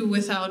down to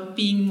without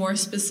being more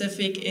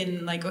specific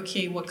in like,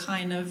 okay, what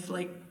kind of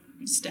like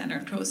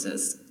standard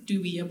process do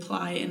we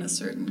apply in a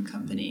certain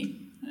company?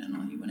 I don't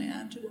know if you want to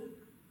add to that.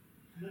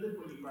 Another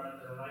point you brought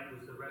up that I like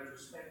was the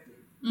retrospective.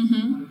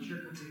 Mm-hmm. I'm sure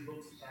company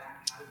looks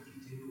back, how did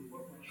we do,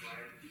 what went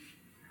right,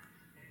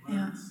 and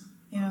learns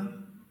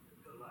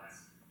the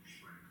last.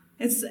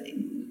 It's,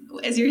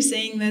 as you're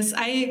saying this,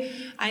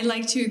 I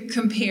like to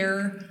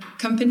compare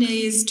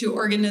companies to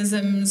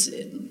organisms,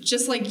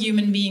 just like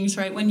human beings,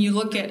 right? When you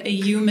look at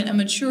a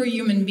mature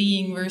human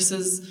being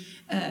versus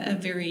a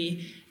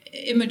very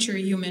immature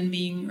human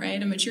being,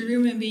 right? A mature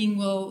human being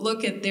will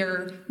look at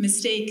their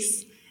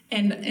mistakes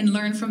and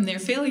learn from their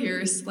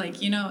failures.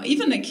 Like,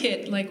 even a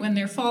kid, like when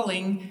they're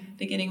falling,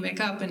 they're getting back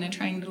up and they're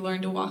trying to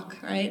learn to walk,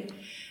 right?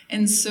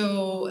 And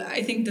so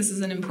I think this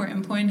is an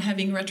important point,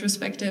 having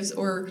retrospectives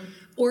or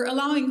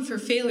allowing for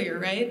failure,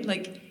 right?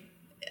 Like,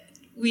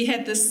 we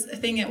had this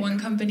thing at one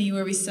company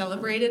where we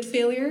celebrated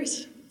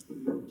failures.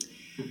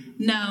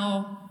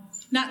 Now,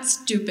 not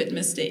stupid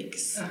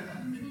mistakes.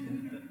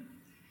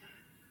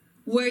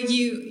 Where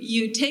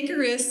you take a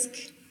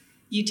risk,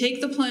 you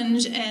take the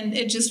plunge, and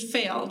it just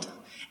failed.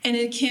 And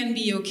it can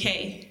be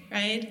okay,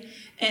 right?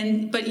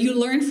 But you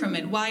learn from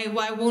it.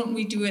 Why won't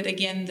we do it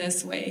again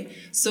this way?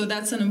 So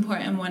that's an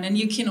important one. And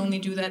you can only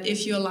do that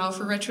if you allow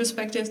for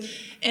retrospectives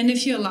and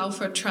if you allow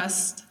for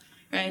trust,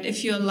 right?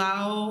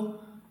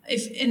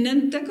 And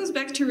then that goes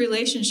back to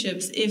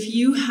relationships. If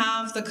you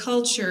have the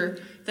culture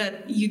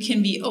that you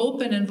can be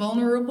open and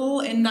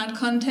vulnerable in that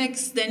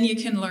context, then you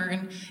can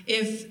learn.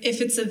 If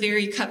it's a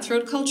very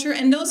cutthroat culture,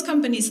 and those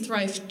companies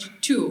thrive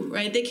too,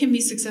 right? They can be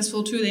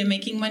successful too. They're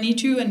making money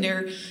too, and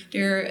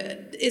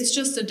it's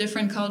just a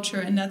different culture,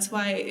 and that's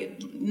why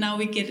now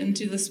we get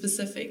into the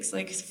specifics.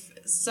 Like,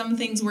 some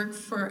things work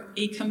for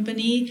a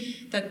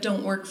company that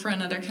don't work for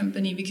another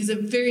company, because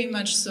it very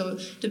much so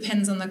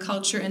depends on the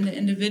culture and the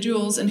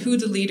individuals and who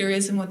the leader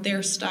is and what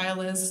their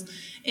style is.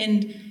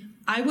 And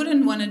I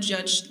wouldn't want to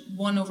judge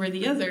one over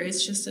the other.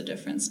 It's just a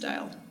different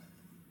style.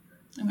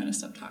 I'm going to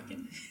stop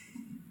talking.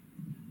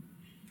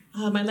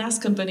 My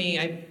last company,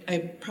 I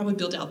probably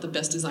built out the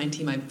best design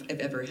team I've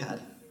ever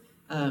had.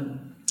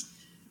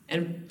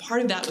 And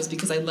part of that was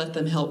because I let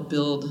them help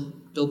build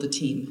the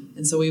team.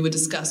 And so we would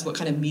discuss what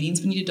kind of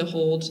meetings we needed to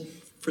hold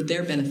for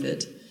their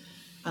benefit.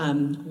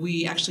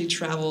 We actually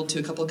traveled to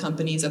a couple of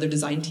companies, other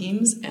design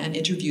teams, and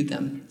interviewed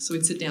them. So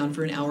we'd sit down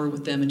for an hour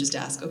with them and just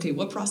ask, okay,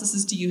 what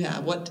processes do you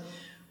have? What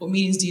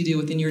meetings do you do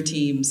within your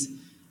teams?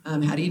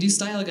 How do you do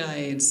style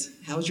guides?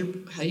 How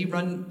do you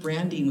run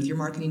branding with your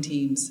marketing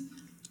teams?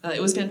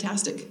 It was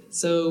fantastic.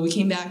 So we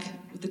came back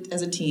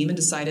as a team and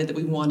decided that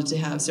we wanted to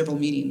have several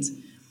meetings.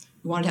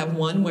 We wanted to have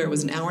one where it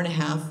was an hour and a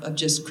half of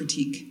just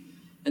critique.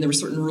 And there were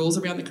certain rules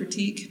around the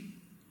critique.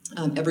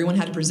 Everyone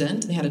had to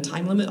present. They had a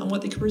time limit on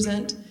what they could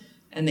present.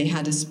 And they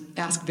had to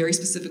ask very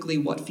specifically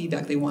what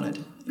feedback they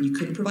wanted. And you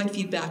couldn't provide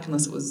feedback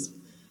unless it was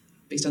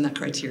based on that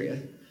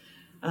criteria.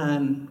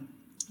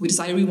 We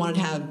decided we wanted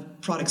to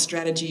have product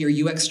strategy or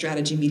UX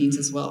strategy meetings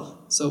as well.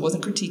 So it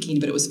wasn't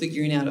critiquing, but it was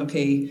figuring out,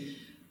 okay,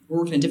 we're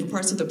working in different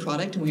parts of the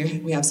product, and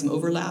we have some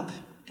overlap,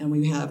 and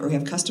we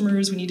have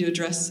customers we need to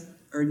address,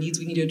 or needs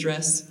we need to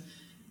address.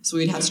 So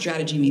we'd have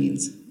strategy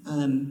meetings.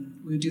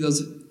 We would do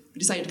those. We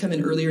decided to come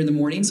in earlier in the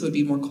morning so it would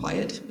be more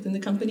quiet within the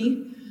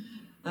company.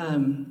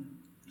 And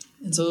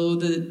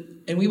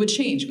we would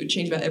change. We'd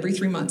change about every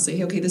 3 months. Say,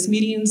 hey, okay, this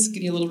meeting's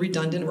getting a little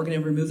redundant. We're going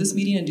to remove this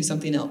meeting and do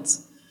something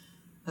else.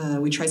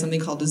 We tried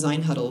something called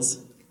design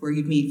huddles, where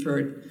you'd meet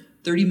for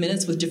 30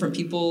 minutes with different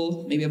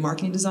people. Maybe a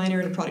marketing designer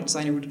and a product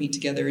designer would meet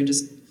together and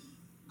just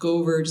go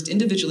over, just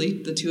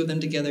individually, the two of them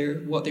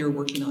together, what they were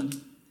working on.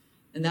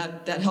 And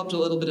that helped a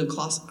little bit of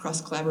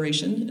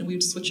cross-collaboration, and we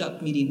would switch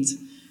up meetings.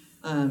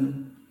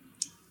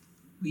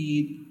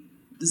 We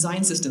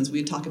design systems.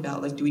 We'd talk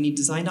about, like, do we need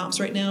design ops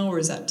right now,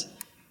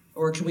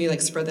 or can we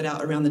spread that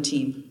out around the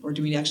team? Or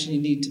do we actually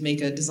need to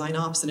make a design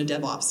ops and a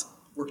DevOps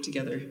work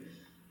together?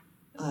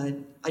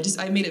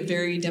 I made it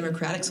very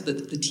democratic so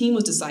that the team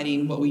was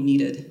deciding what we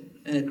needed.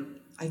 And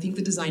I think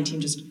the design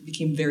team just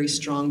became very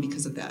strong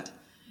because of that.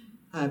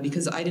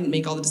 Because I didn't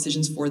make all the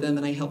decisions for them,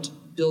 and I helped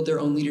build their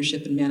own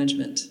leadership and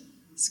management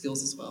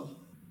skills as well.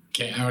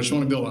 Okay, I just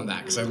want to build on that,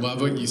 because I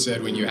love what you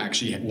said when you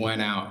actually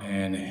went out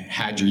and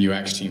had your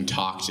UX team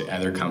talk to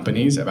other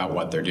companies about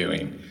what they're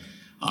doing.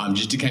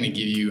 Just to kind of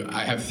give you,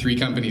 I have 3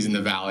 companies in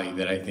the Valley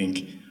that I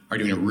think are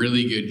doing a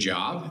really good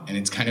job, and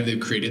it's kind of they've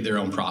created their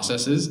own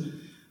processes.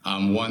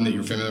 One that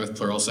you're familiar with,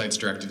 Pluralsight's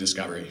Direct to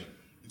Discovery.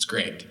 It's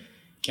great.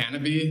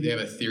 Canopy, they have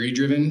a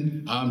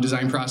theory-driven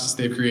design process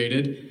they've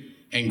created.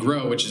 And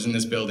Grow, which is in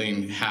this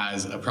building,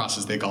 has a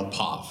process they call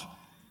POV.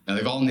 Now,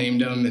 they've all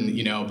named them,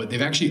 but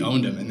they've actually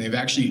owned them. And they've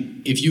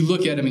actually, if you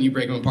look at them and you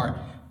break them apart,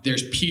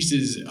 there's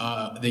pieces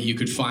that you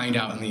could find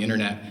out on the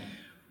internet.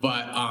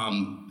 But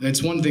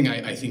that's one thing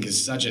I think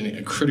is such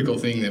a critical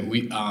thing that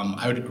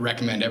I would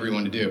recommend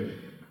everyone to do.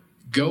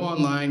 Go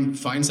online,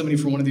 find somebody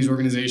from one of these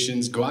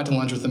organizations, go out to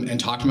lunch with them, and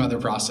talk to them about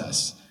their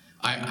process.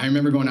 I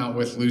remember going out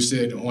with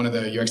Lucid, one of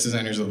the UX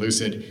designers at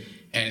Lucid,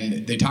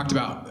 and they talked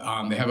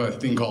about, they have a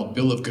thing called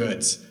Bill of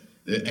Goods,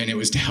 and it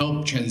was to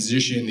help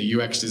transition the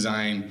UX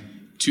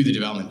design to the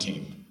development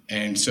team.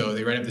 And so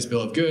they write up this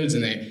Bill of Goods,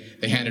 and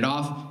they hand it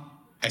off.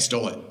 I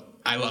stole it.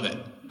 I love it.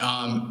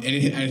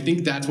 And I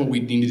think that's what we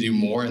need to do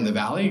more in the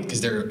Valley,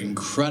 because there are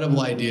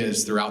incredible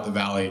ideas throughout the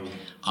Valley,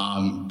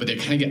 but they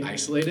kind of get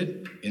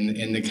isolated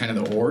in the kind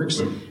of the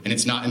orgs, and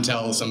it's not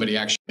until somebody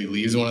actually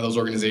leaves one of those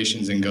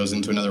organizations and goes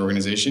into another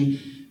organization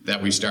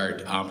that we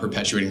start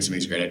perpetuating some of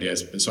these great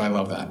ideas. So I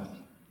love that.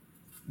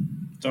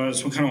 So I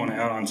just kind of want to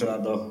add on to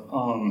that,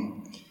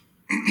 though,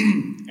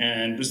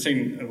 and just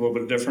taking a little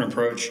bit of different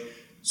approach.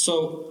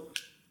 So,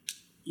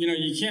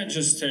 you can't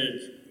just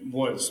take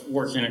what's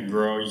working at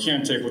Grow. You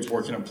can't take what's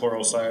working at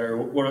Pluralsight or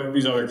what are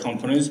these other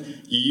companies.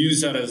 You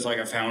use that as like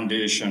a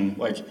foundation.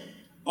 Like,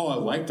 oh, I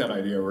like that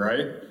idea,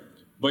 right?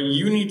 But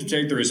you need to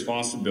take the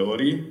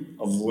responsibility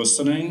of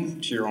listening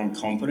to your own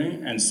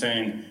company and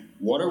saying,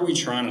 what are we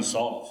trying to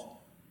solve?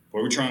 What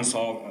are we trying to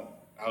solve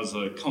as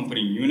a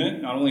company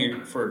unit, not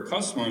only for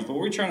customers, but what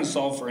are we trying to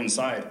solve for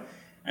inside?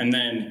 And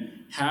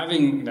then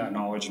having that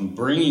knowledge and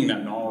bringing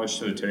that knowledge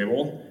to the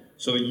table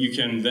so that you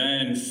can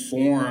then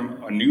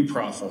form a new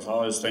process. I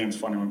always think it's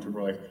funny when people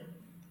are like,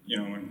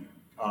 when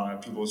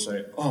people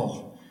say,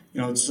 oh,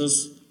 it's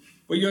this,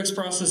 what UX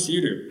process do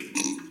you do?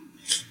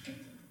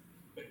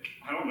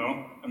 I don't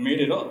know, I made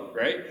it up,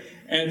 right?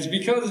 And it's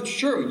because it's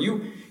true,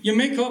 you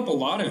make up a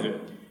lot of it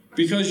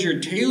because you're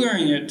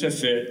tailoring it to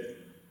fit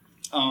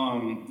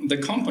the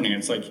company.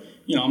 It's like,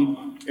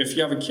 if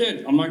you have a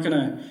kid, I'm not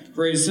gonna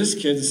raise this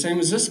kid the same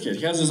as this kid.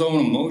 He has his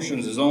own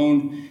emotions, his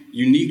own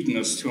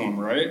uniqueness to him,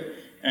 right?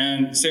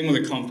 And same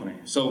with a company.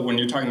 So when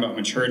you're talking about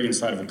maturity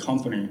inside of a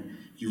company,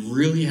 you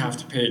really have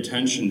to pay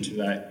attention to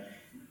that,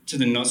 to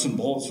the nuts and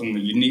bolts and the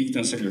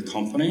uniqueness of your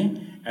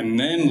company, and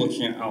then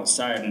looking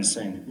outside and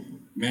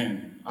saying,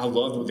 man, I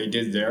love what they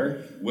did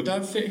there. Would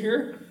that fit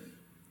here?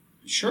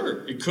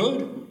 Sure, it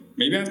could.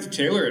 Maybe I have to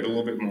tailor it a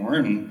little bit more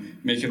and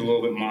make it a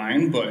little bit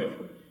mine, but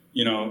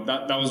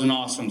that was an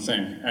awesome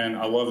thing, and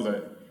I love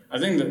that. I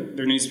think that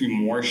there needs to be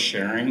more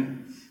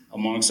sharing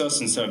amongst us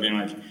instead of being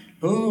like,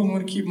 oh, I'm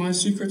going to keep my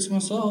secrets to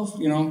myself,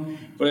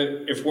 But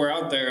if we're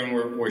out there and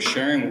we're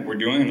sharing what we're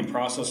doing and the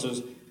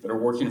processes that are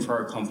working for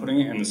our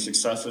company and the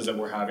successes that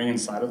we're having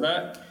inside of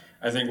that,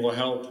 I think will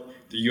help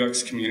the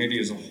UX community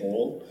as a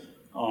whole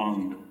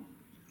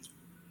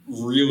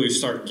really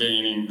start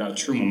gaining that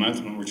true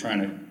momentum that we're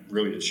trying to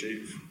really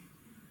achieve.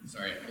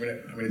 Sorry, I'm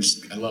gonna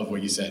I love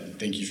what you said.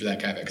 Thank you for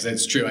that, Kevin, because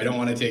that's true. I don't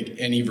want to take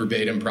any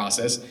verbatim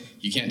process.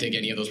 You can't take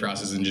any of those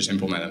processes and just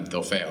implement them.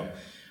 They'll fail.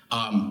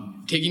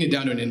 Taking it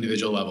down to an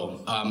individual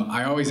level,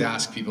 I always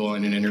ask people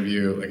in an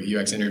interview, like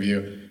a UX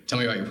interview, tell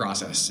me about your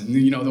process. And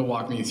they'll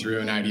walk me through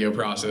an IDEO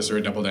process or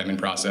a double diamond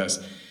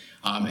process.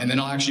 And then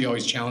I'll actually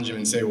always challenge them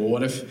and say,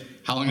 well,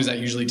 how long does that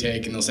usually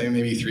take? And they'll say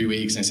maybe 3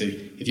 weeks. And I say,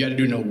 if you had to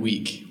do it in a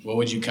week, what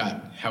would you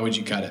cut? How would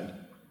you cut it?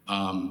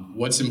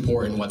 What's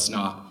important, what's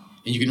not?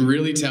 And you can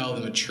really tell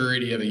the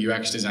maturity of a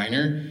UX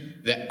designer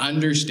that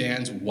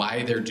understands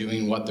why they're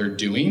doing what they're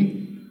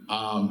doing,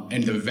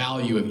 and the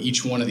value of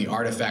each one of the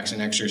artifacts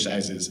and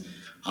exercises.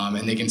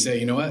 And they can say,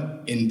 you know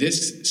what, in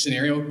this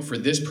scenario, for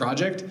this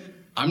project,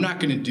 I'm not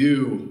gonna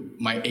do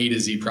my A to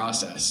Z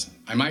process.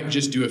 I might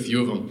just do a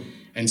few of them.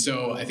 And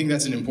so I think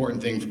that's an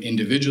important thing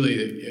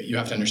individually that you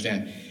have to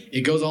understand.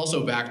 It goes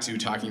also back to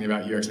talking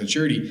about UX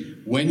maturity.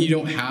 When you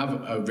don't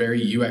have a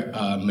very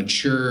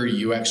mature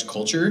UX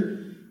culture,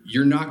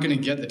 you're not going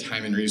to get the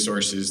time and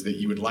resources that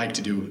you would like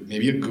to do.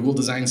 Maybe a Google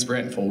design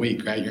sprint full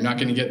week, right? You're not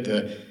going to get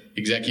the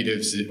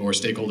executives or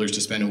stakeholders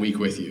to spend a week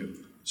with you.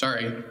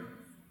 Sorry.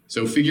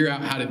 So figure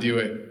out how to do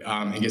it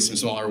and get some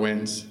smaller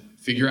wins.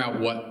 Figure out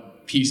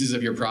what pieces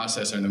of your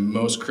process are the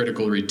most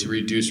critical to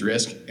reduce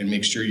risk and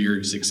make sure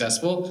you're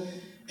successful,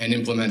 and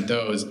implement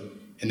those.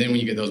 And then when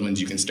you get those wins,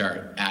 you can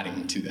start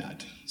adding to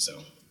that.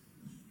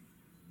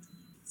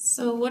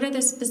 So what are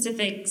the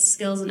specific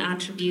skills and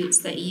attributes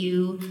that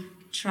you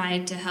try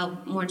to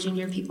help more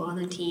junior people on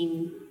the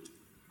team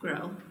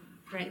grow,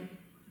 right?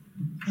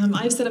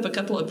 I've set up a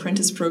couple of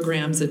apprentice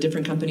programs at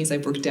different companies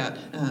I've worked at,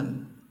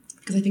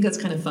 because I think that's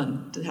kind of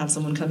fun to have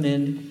someone come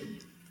in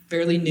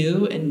fairly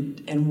new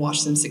and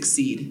watch them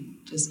succeed.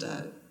 Just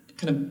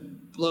kind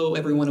of blow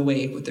everyone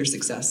away with their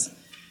success.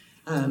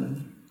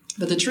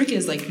 But the trick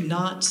is giving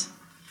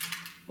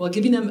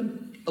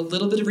them a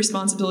little bit of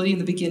responsibility in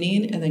the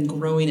beginning and then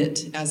growing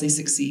it as they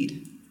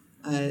succeed.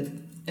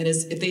 And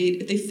if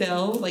they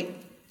fail,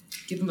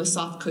 give them a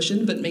soft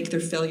cushion, but make their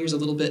failures a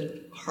little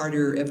bit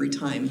harder every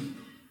time,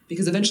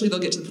 because eventually they'll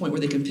get to the point where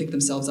they can pick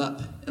themselves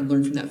up and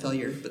learn from that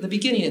failure. But in the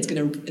beginning, it's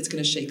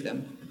gonna shake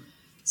them.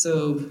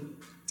 So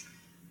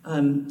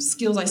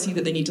skills I see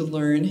that they need to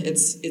learn,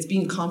 it's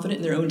being confident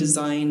in their own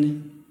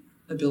design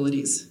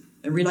abilities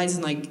and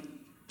realizing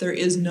there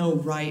is no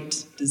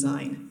right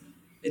design.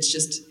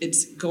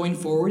 It's going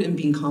forward and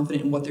being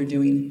confident in what they're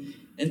doing.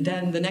 And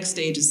then the next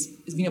stage is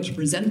being able to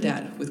present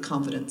that with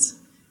confidence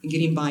and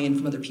getting buy-in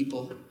from other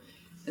people.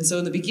 And so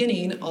in the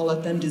beginning, I'll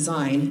let them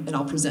design and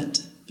I'll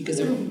present because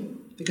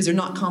they're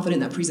not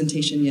confident in that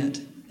presentation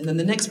yet. And then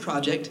the next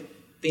project,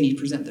 they need to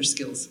present their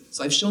skills.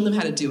 So I've shown them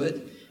how to do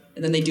it,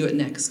 and then they do it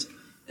next.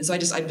 And so I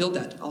build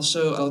that. I'll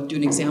do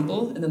an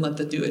example and then let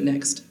them do it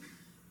next.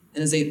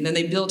 And then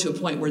they build to a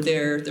point where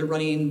they're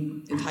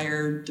running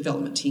entire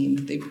development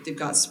team. They've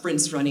got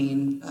sprints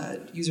running,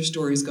 user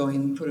stories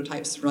going,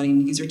 prototypes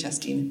running, user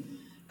testing.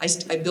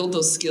 I build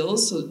those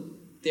skills so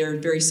they're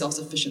very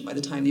self-sufficient by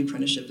the time the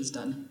apprenticeship is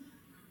done.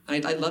 I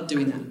love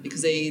doing that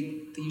because they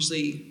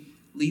usually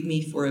leave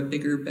me for a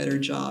bigger, better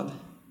job.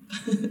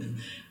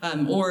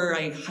 Or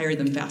I hire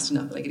them fast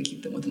enough that I get to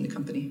keep them within the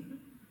company.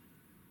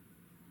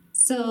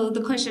 So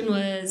the question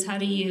was, how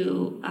do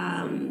you,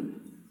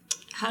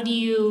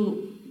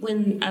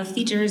 when a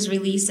feature is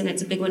released and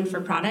it's a big one for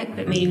product,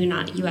 but maybe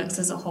not UX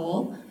as a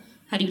whole,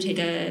 how do you take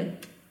a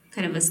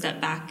kind of a step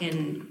back,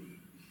 and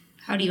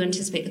how do you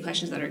anticipate the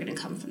questions that are going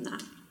to come from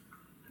that?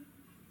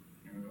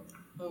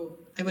 Oh,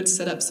 I would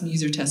set up some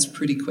user tests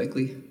pretty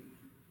quickly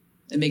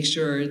and make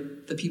sure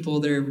the people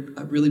that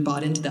are really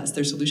bought into that's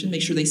their solution,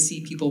 make sure they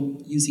see people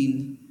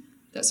using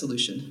that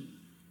solution.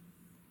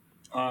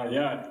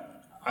 Yeah,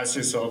 I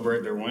say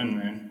celebrate their win,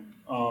 man.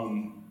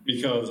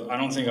 Because I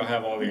don't think I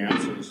have all the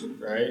answers,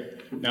 right?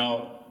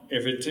 Now,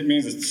 if it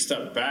means a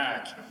step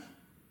back,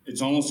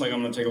 it's almost like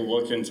I'm gonna take a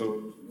look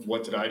into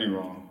what did I do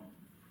wrong?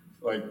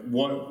 Like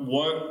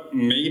what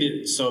made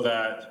it so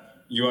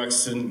that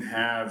UX didn't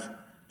have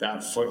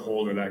that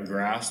foothold or that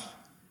grasp,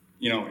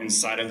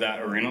 inside of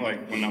that arena,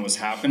 like when that was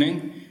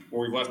happening,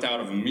 or we left out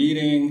of a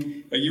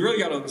meeting. Like you really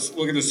gotta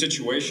look at the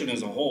situation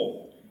as a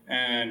whole.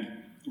 And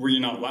were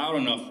you not loud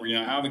enough? Were you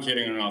not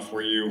advocating enough?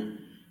 Were you,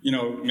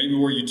 maybe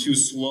were you too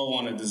slow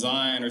on a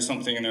design or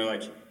something? And they're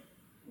like,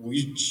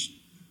 we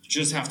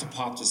just have to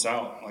pop this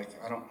out. Like,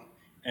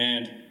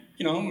 and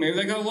maybe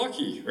they got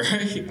lucky,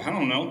 right? I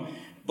don't know.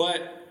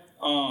 But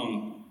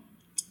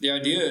the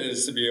idea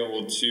is to be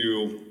able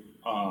to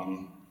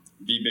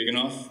be big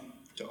enough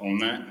to own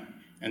that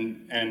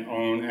and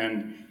own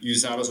and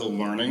use that as a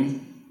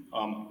learning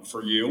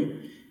for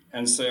you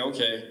and say,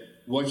 okay,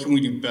 what can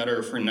we do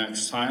better for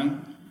next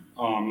time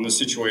in the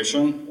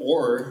situation?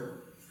 Or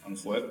on the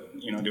flip,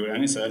 do what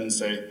Annie said and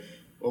say,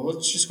 well,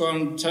 let's just go out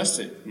and test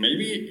it.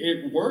 Maybe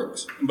it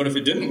works, but if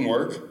it didn't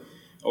work,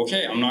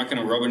 okay, I'm not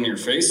gonna rub it in your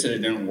face that it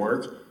didn't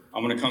work.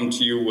 I'm gonna come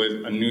to you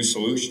with a new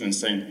solution and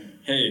saying,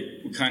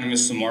 hey, we kind of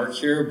missed the mark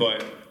here,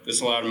 but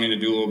this allowed me to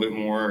do a little bit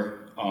more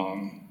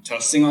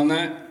testing on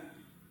that.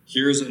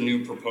 Here's a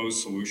new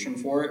proposed solution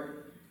for it.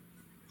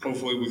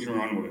 Hopefully we can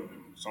run with it.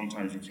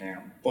 Sometimes you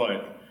can't.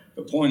 But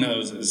the point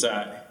is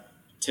that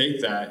take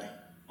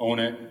that, own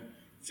it,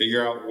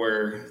 figure out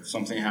where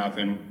something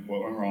happened,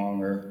 what went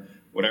wrong, or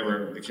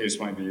whatever the case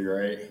might be,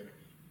 right?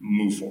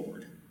 Move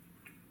forward.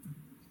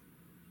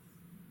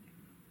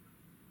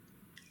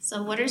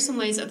 So what are some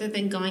ways other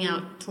than going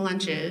out to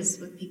lunches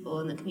with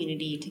people in the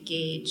community to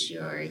gauge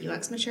your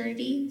UX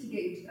maturity? To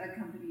gauge a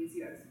company's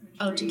UX maturity.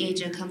 Oh, to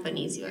gauge a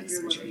company's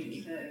UX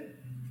maturity.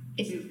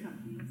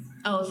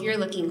 If you're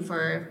looking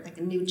for like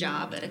a new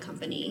job at a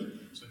company.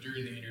 So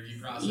during the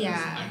interview process,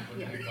 I put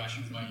in the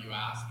questions about you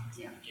ask,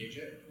 gauge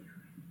it.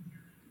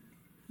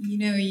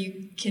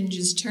 You can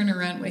just turn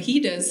around what he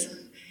does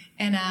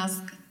and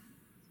ask,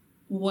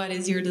 what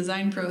is your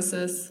design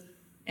process?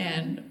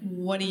 And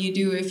what do you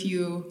do if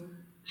you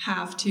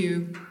have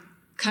to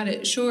cut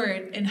it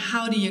short? And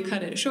how do you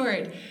cut it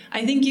short?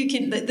 I think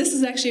this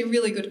is actually a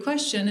really good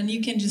question, and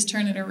you can just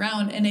turn it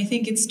around. And I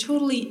think it's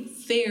totally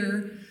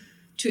fair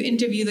to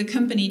interview the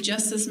company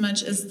just as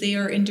much as they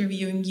are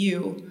interviewing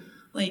you.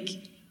 Like,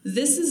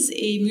 this is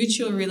a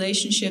mutual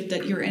relationship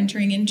that you're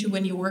entering into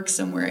when you work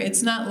somewhere.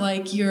 It's not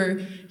like you're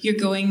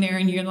going there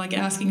and you're like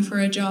asking for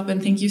a job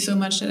and thank you so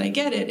much that I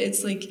get it.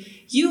 It's like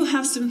you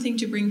have something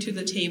to bring to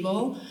the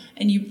table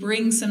and you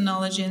bring some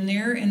knowledge in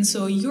there, and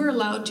so you're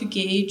allowed to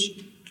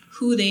gauge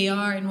who they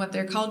are and what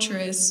their culture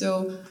is.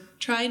 So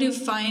try to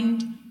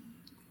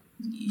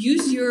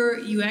use your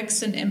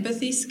UX and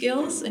empathy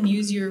skills and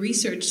use your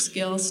research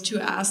skills to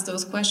ask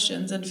those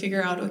questions and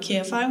figure out, okay,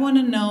 if I want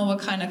to know what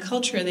kind of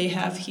culture they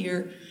have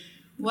here,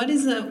 what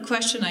is a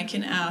question I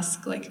can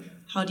ask? Like,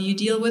 how do you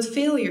deal with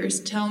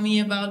failures? Tell me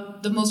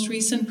about the most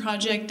recent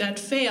project that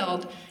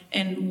failed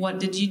and what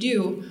did you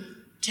do?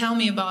 Tell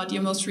me about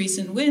your most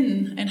recent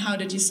win and how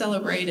did you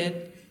celebrate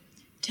it?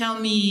 Tell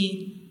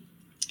me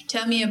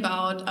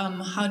about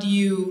how do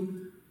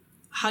you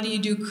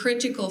do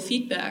critical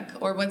feedback,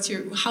 or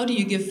how do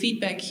you give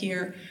feedback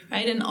here,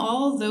 right? And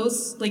all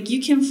those, like,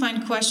 you can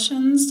find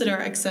questions that are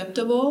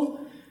acceptable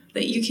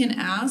that you can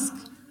ask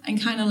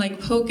and kind of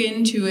like poke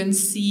into and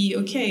see,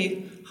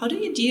 okay, how do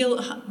you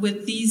deal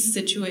with these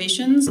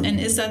situations? And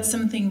is that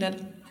something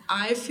that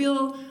I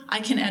feel I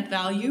can add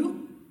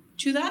value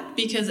to that?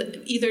 Because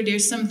either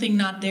there's something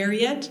not there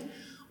yet,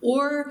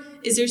 or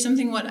is there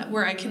something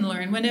where I can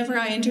learn? Whenever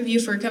I interview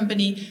for a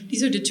company,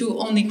 these are the two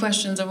only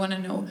questions I want to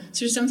know. Is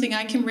there something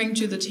I can bring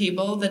to the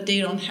table that they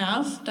don't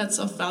have that's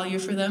of value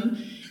for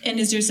them? And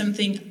is there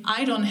something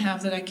I don't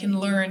have that I can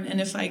learn, and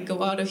if I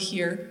go out of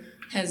here,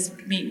 has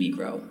made me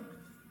grow?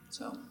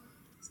 So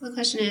the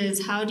question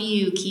is, how do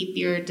you keep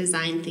your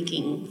design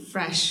thinking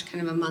fresh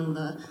kind of among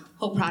the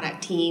whole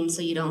product team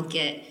so you don't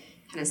get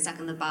kind of stuck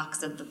in the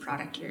box of the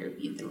product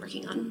you've been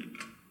working on?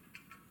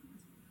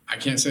 I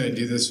can't say I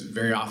do this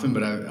very often,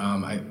 but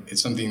it's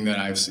something that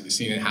I've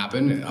seen it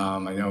happen.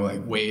 I know,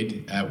 like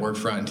Wade at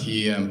Workfront,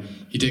 he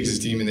takes his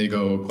team and they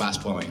go glass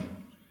blowing,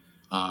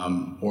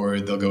 or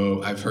they'll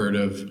go. I've heard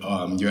of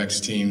UX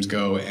teams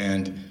go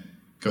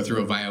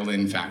through a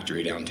violin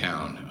factory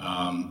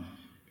downtown,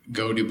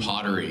 go do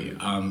pottery,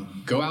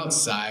 go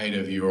outside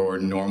of your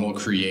normal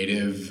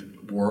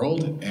creative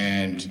world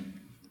and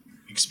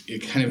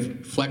it kind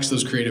of flex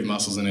those creative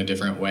muscles in a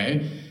different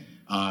way.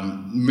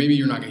 Maybe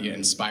you're not going to get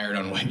inspired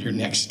on what your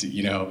next,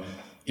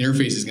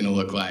 interface is going to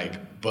look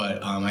like,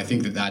 but I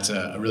think that's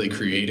a really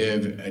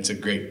creative. It's a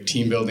great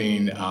team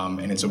building,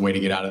 and it's a way to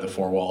get out of the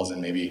four walls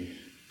and maybe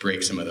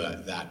break some of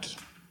that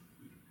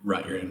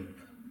rut you're in.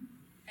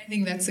 I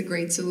think that's a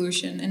great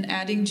solution. And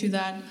adding to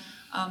that,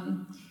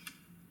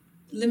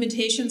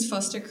 limitations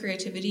foster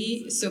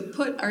creativity. So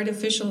put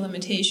artificial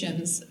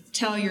limitations.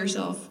 Tell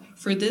yourself,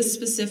 for this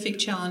specific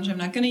challenge, I'm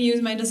not going to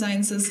use my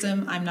design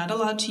system. I'm not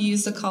allowed to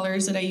use the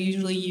colors that I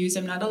usually use.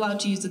 I'm not allowed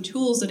to use the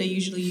tools that I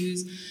usually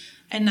use.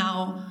 And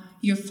now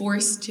you're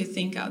forced to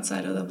think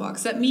outside of the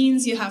box. That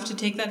means you have to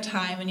take that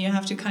time, and you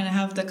have to kind of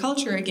have the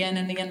culture again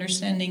and the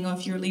understanding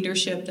of your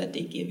leadership that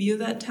they give you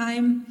that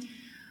time.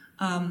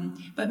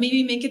 But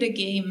maybe make it a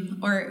game,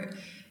 or,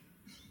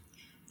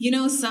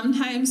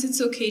 sometimes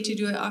it's okay to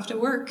do it after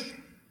work,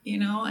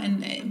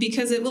 and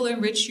because it will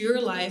enrich your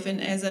life,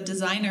 and as a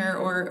designer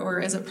or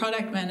as a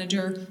product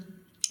manager,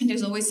 and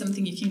there's always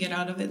something you can get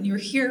out of it. And you're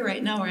here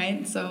right now,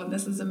 right? So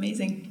this is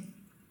amazing.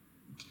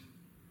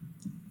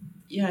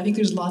 Yeah, I think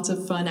there's lots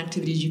of fun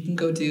activities you can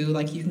go do.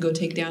 Like, you can go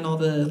take down all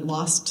the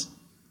lost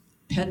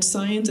pet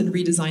signs and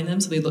redesign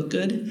them so they look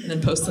good, and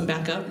then post them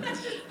back up.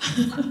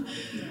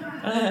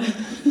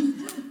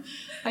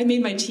 I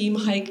made my team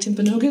hike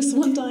Timpanogos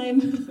one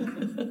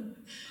time.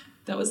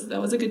 That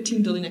was a good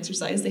team building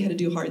exercise. They had to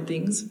do hard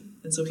things,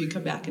 and so if you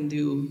come back and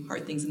do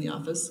hard things in the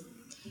office.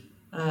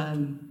 I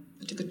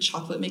took a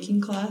chocolate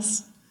making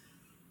class.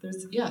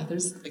 There's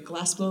like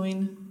glass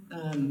blowing.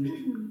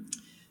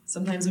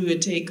 Sometimes we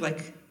would take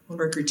like one of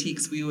our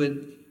critiques. We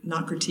would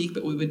not critique,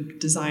 but we would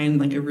design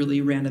like a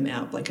really random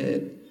app, like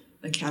a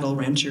cattle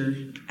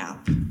rancher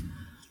app.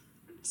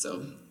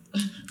 So.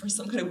 Or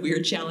some kind of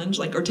weird challenge,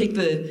 or take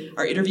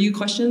our interview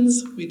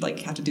questions. We'd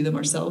have to do them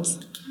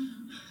ourselves.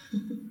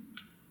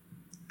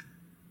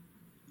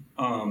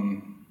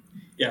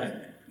 Yeah,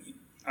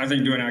 I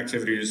think doing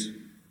activities,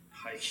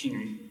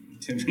 hiking,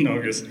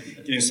 Timpanogos,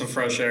 getting some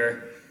fresh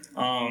air.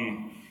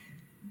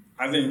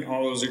 I think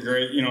all those are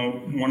great.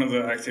 One of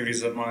the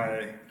activities at when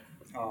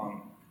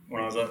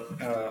I was at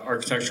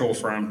architectural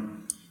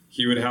firm,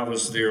 he would have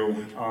us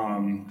do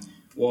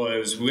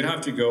was we'd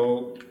have to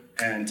go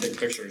and take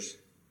pictures.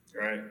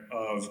 Right,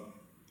 of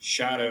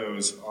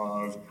shadows,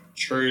 of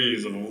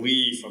trees, of a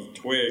leaf, of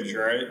twigs,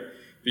 right?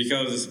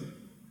 Because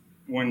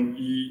when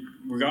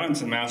we got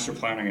into master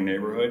planning a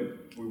neighborhood,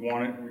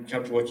 we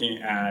kept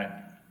looking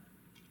at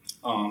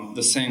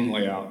the same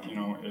layout.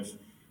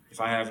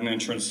 If I have an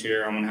entrance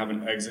here, I'm gonna have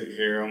an exit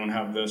here, I'm gonna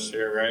have this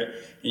here, right?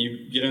 And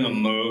you get in a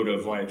mode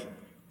of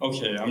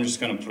okay, I'm just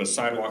gonna put a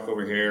sidewalk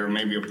over here,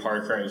 maybe a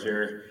park right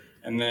here,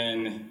 and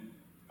then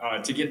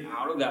to get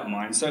out of that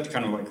mindset, to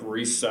kind of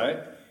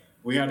reset,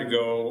 we had to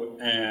go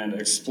and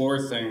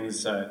explore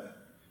things that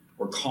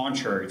were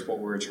contrary to what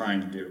we were trying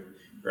to do,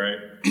 right?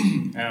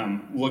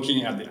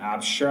 Looking at the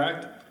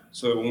abstract,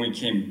 so that when we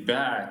came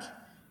back,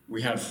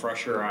 we had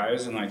fresher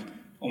eyes and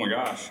oh my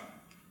gosh,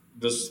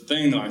 this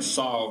thing that I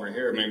saw over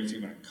here, maybe it's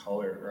even a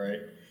color,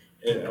 right?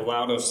 It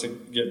allowed us to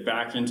get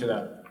back into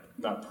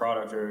that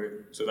product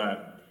or to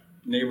that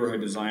neighborhood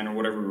design or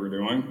whatever we were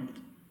doing,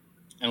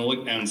 and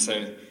look and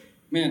say,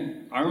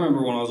 man, I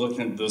remember when I was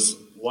looking at this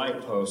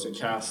light post, it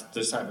cast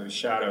this type of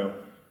shadow.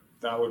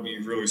 That would be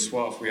really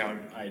swell if we had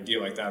an idea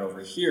like that over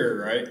here,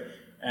 right?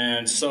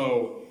 And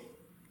so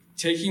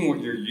taking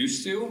what you're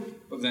used to,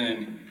 but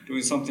then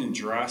doing something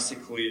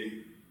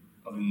drastically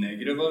of a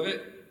negative of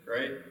it,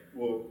 right,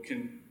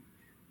 can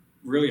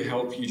really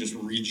help you just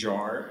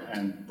rejar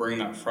and bring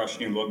that fresh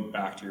new look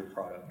back to your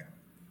product.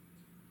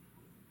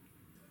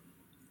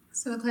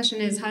 So the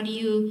question is, how do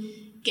you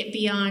get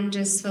beyond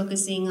just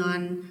focusing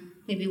on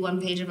maybe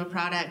one page of a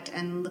product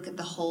and look at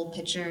the whole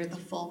picture, the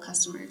full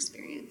customer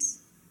experience?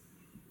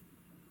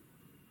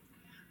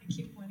 I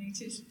keep wanting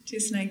to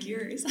snag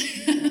yours.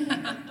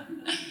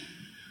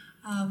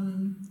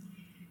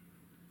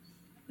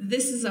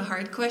 This is a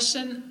hard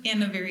question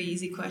and a very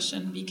easy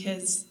question,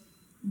 because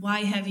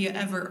why have you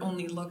ever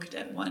only looked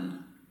at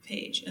one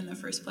page in the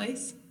first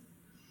place?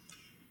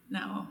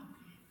 Now,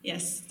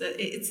 yes,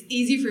 it's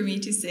easy for me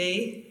to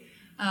say,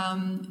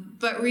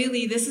 but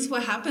really, this is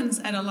what happens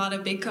at a lot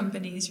of big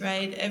companies,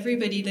 right?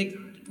 Everybody,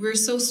 we're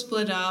so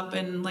split up,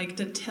 and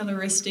the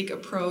Tayloristic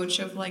approach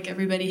of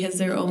everybody has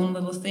their own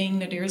little thing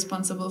that they're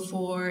responsible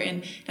for,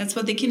 and that's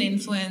what they can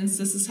influence.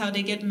 This is how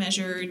they get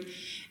measured.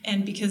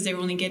 And because they're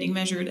only getting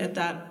measured at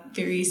that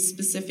very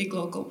specific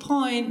local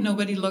point,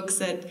 nobody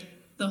looks at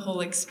the whole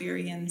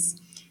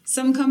experience.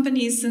 Some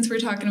companies, since we're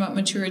talking about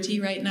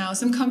maturity right now,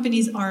 some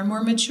companies are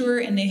more mature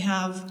and they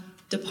have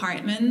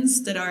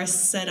departments that are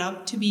set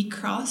up to be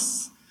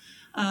cross.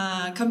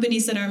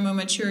 Companies that are more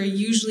mature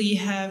usually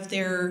have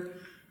their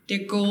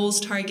goals,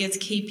 targets,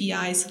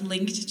 KPIs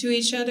linked to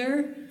each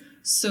other,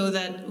 so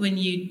that when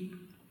you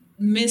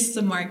miss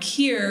the mark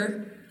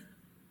here,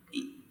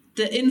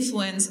 the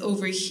influence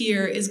over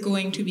here is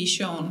going to be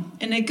shown.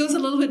 And it goes a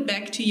little bit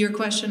back to your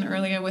question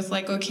earlier with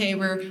okay,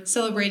 we're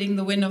celebrating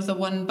the win of the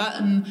one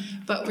button,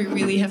 but we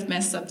really have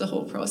messed up the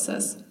whole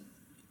process.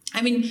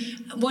 I mean,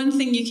 one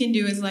thing you can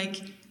do is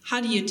how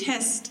do you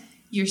test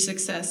your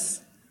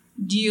success?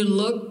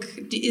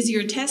 Is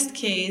your test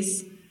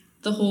case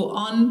the whole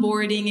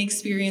onboarding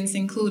experience,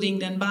 including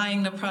then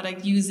buying the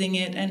product, using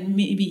it, and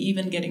maybe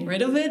even getting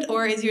rid of it?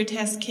 Or is your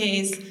test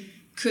case,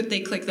 could they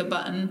click the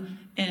button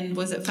And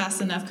was it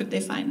fast enough? Could they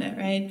find it,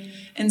 right?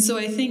 And so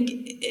I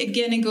think,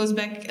 again, it goes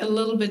back a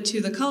little bit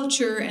to the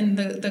culture and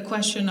the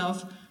question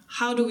of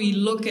how do we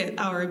look at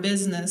our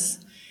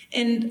business?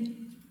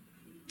 And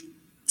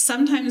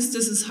sometimes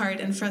this is hard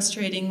and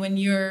frustrating when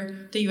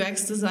you're the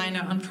UX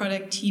designer on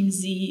product team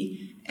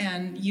Z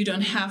and you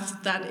don't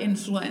have that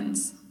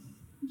influence.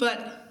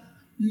 But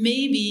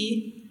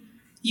maybe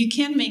you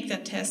can make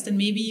that test, and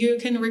maybe you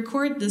can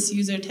record this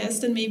user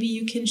test, and maybe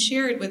you can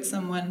share it with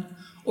someone,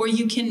 or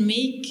you can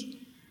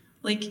make,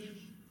 like,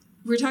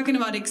 we're talking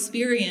about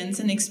experience,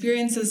 and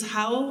experience is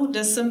how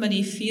does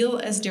somebody feel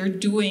as they're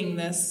doing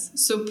this?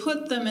 So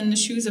put them in the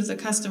shoes of the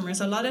customers.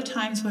 A lot of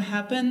times what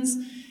happens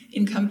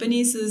in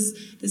companies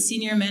is the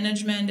senior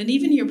management and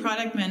even your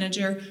product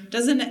manager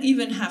doesn't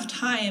even have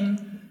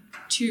time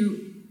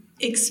to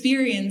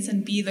experience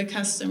and be the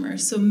customer.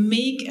 So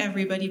make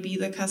everybody be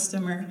the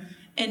customer.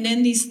 And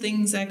then these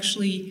things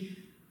actually,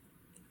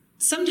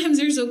 sometimes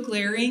they're so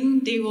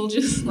glaring, they will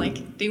just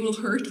they will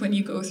hurt when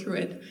you go through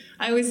it.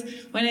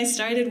 When I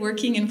started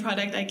working in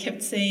product, I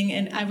kept saying,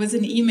 and I was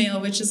in email,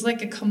 which is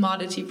like a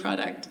commodity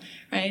product,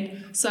 right?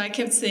 So I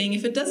kept saying,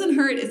 if it doesn't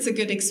hurt, it's a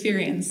good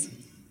experience.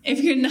 If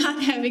you're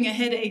not having a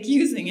headache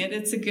using it,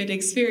 it's a good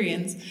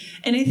experience.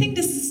 And I think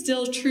this is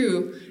still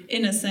true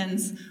in a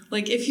sense.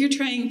 Like if you're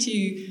trying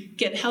to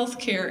get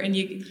healthcare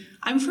and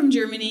I'm from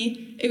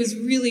Germany, it was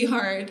really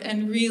hard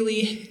and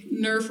really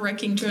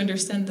nerve-wracking to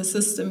understand the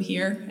system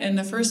here in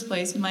the first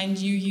place, mind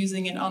you,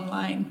 using it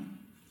online.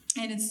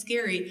 And it's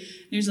scary.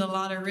 There's a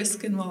lot of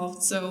risk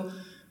involved. So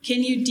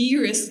can you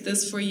de-risk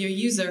this for your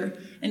user?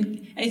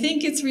 And I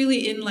think it's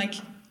really in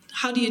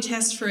how do you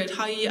test for it?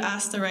 How do you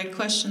ask the right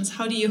questions?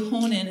 How do you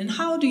hone in? And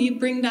how do you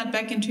bring that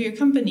back into your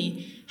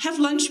company? Have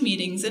lunch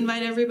meetings,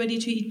 invite everybody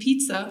to eat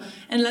pizza,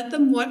 and let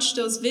them watch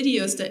those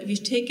videos that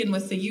we've taken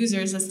with the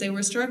users as they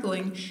were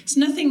struggling. It's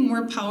nothing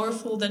more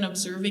powerful than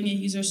observing a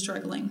user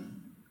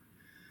struggling.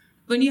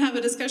 When you have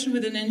a discussion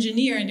with an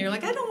engineer and you're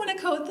like, I don't want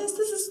to code this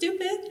is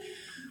stupid.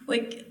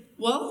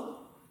 Well,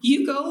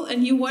 you go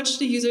and you watch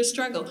the user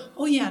struggle.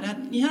 Oh yeah,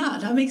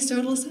 that makes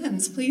total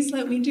sense. Please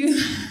let me do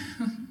that.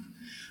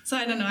 So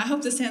I don't know, I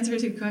hope this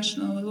answers your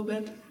question a little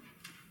bit.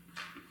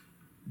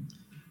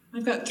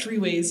 I've got 3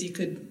 ways you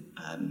could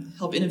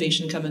help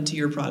innovation come into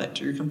your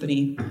product or your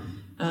company.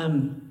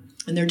 And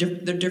they're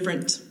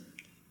different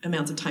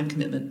amounts of time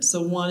commitment.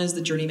 So one is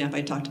the journey map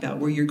I talked about,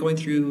 where you're going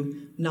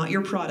through not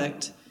your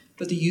product,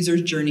 but the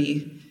user's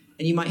journey,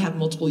 and you might have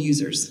multiple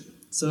users.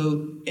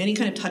 So any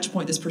kind of touch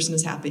point this person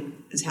is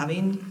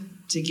having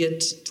to get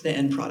to the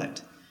end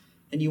product.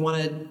 And you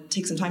want to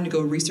take some time to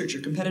go research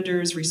your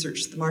competitors,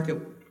 research the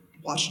market,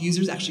 watch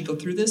users actually go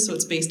through this, so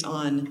it's based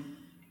on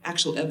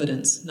actual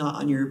evidence, not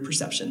on your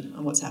perception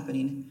on what's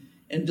happening.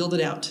 And build it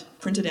out,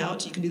 print it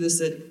out. You can do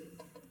this at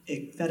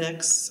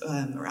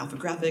FedEx or Alpha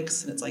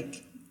Graphics, and it's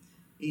like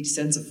 80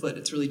 cents a foot.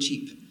 It's really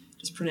cheap.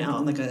 Just print it out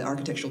on an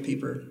architectural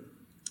paper,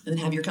 and then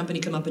have your company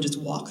come up and just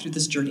walk through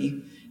this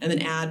journey, and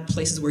then add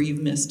places where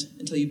you've missed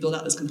until you build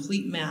out this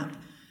complete map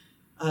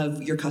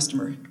of your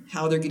customer,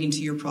 how they're getting to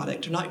your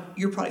product, or not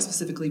your product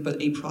specifically,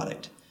 but a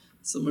product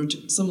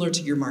similar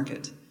to your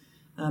market.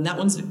 That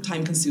one's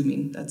time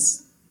consuming.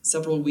 That's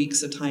several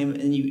weeks of time,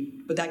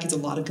 but that gets a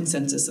lot of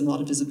consensus and a lot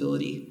of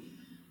visibility.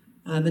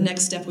 The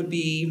next step would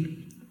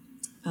be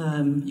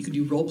you could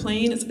do role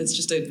playing. It's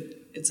just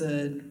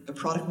a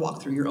product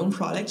walkthrough, your own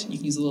product. You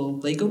can use little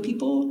Lego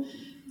people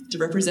to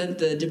represent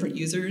the different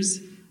users,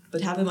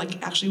 but have them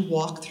actually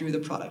walk through the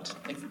product,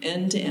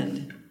 end to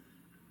end.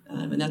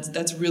 And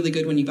that's really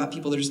good when you've got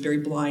people that are just very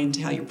blind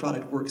to how your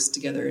product works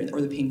together or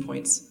the pain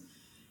points.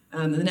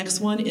 And the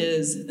next one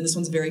is, and this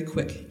one's very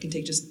quick, it can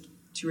take just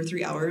 2 or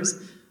 3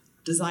 hours,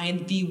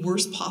 design the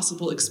worst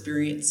possible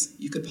experience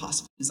you could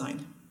possibly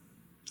design.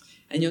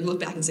 And you'll look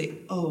back and say,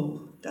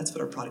 oh, that's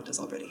what our product does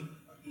already.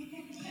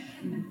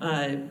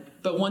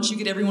 But once you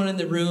get everyone in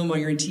the room or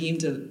your team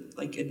to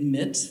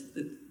admit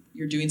that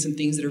you're doing some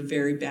things that are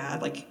very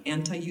bad, like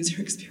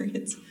anti-user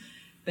experience,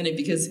 then it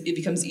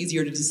becomes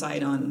easier to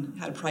decide on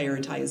how to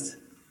prioritize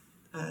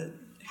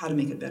how to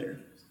make it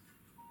better.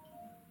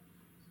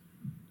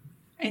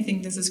 I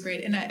think this is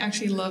great, and I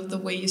actually love the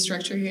way you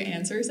structure your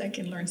answers. I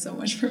can learn so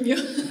much from you.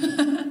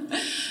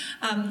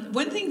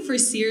 One thing for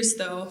Sears,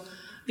 though,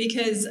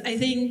 because I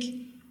think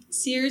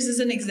Sears is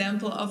an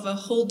example of a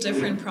whole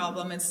different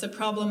problem. It's the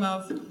problem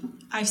of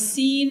I've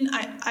seen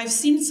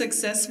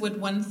success with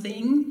one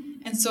thing,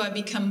 and so I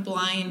become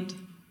blind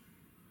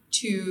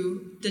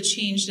to the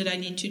change that I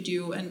need to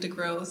do and the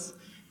growth.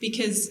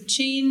 Because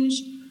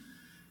change,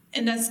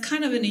 and that's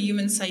kind of in a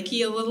human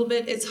psyche a little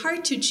bit, it's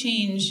hard to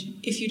change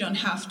if you don't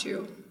have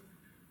to.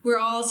 We're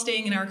all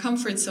staying in our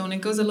comfort zone.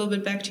 It goes a little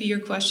bit back to your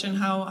question,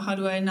 how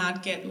do I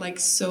not get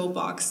so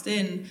boxed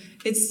in?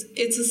 It's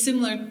a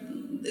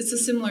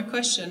similar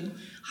question.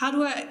 How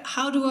do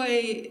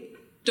I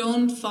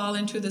don't fall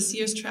into the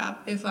Sears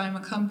trap if I'm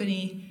a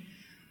company?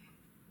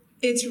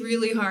 It's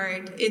really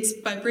hard. It's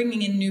by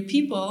bringing in new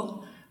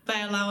people, by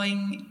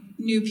allowing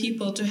new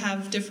people to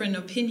have different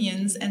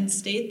opinions and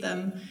state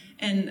them.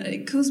 And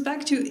it goes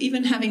back to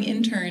even having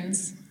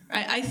interns,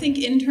 right? I think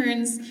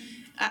interns,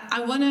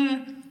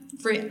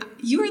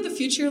 you are the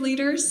future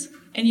leaders,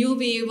 and you'll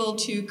be able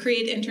to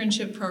create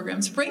internship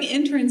programs. Bring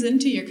interns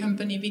into your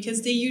company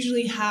because they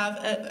usually have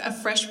a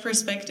fresh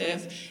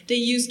perspective. They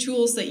use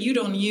tools that you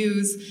don't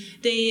use.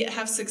 They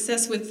have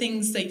success with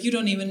things that you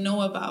don't even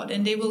know about,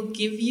 and they will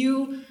give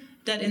you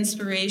that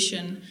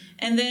inspiration.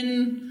 And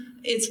then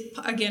it's,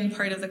 again,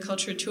 part of the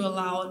culture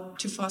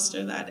to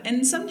foster that.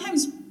 And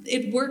sometimes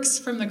it works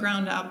from the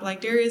ground up.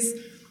 Like, there is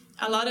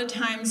a lot of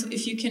times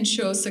if you can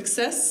show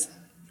success,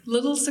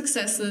 little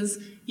successes,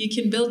 you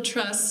can build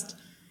trust,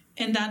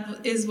 and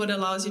that is what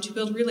allows you to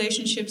build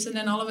relationships, and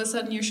then all of a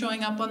sudden you're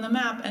showing up on the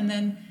map, and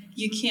then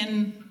you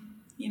can,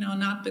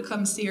 not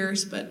become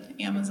Sears, but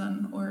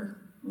Amazon or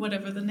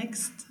whatever the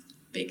next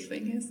big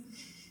thing is.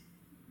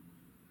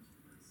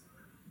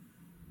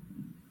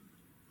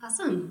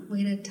 Awesome.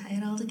 Way to tie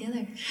it all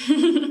together.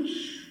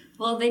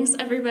 Well, thanks,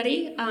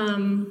 everybody.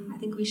 I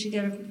think we should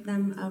give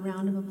them a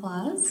round of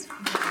applause.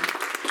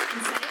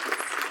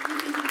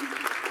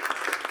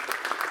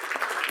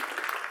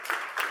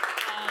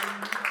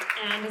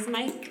 And as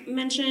Mike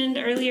mentioned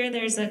earlier,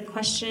 there's a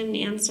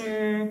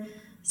question-answer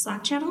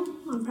Slack channel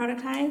on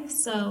Product Hive.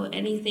 So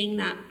anything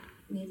that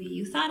maybe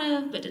you thought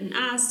of but didn't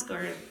ask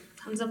or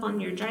comes up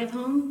on your drive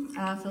home,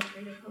 feel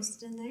free to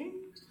post it in there.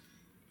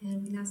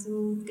 And we can have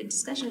some good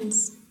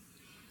discussions.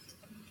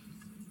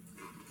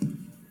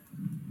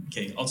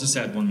 Okay, I'll just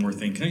add one more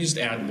thing. Can I just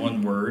add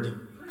one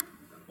word?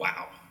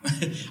 Wow.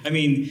 I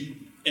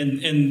mean,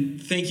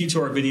 and thank you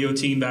to our video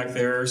team back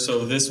there.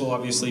 So this will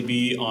obviously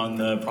be on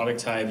the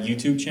Product Hive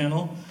YouTube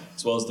channel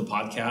as well as the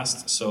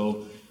podcast.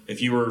 So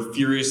if you were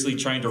furiously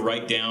trying to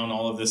write down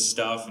all of this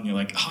stuff and you're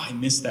like, oh, I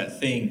missed that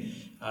thing,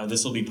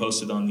 this will be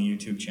posted on the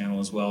YouTube channel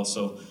as well.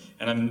 So,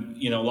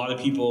 and a lot of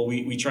people,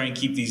 we try and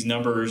keep these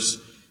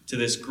numbers to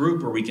this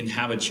group where we can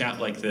have a chat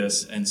like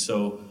this. And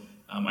so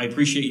I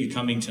appreciate you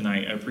coming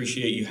tonight. I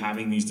appreciate you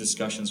having these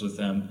discussions with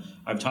them.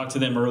 I've talked to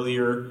them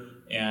earlier,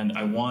 and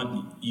I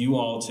want you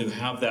all to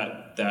have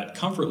that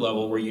comfort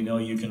level where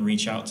you can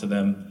reach out to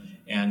them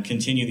and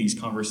continue these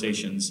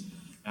conversations.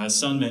 As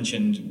Sun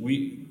mentioned,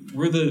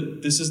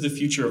 this is the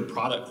future of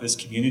product, this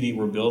community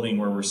we're building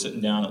where we're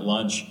sitting down at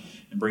lunch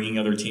and bringing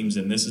other teams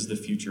in. This is the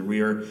future.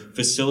 We are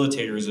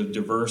facilitators of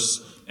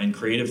diverse and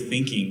creative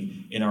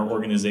thinking in our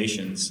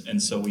organizations,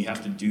 and so we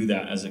have to do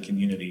that as a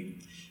community.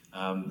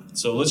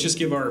 So let's just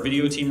give our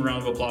video team a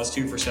round of applause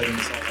too for setting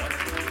this all up.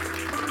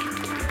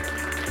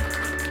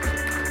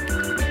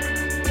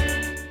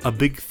 A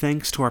big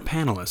thanks to our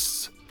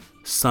panelists,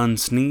 Sun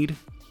Sneed,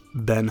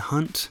 Ben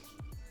Hunt,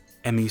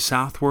 Emmy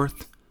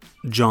Southworth,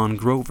 John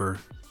Grover,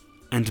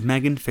 and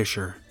Megan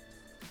Fisher.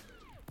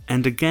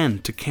 And again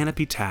to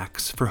Canopy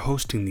Tax for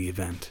hosting the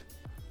event.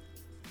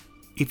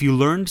 If you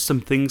learned some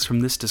things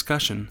from this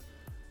discussion,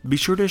 be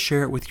sure to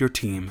share it with your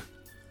team,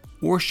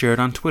 or share it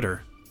on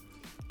Twitter,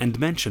 and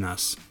mention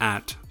us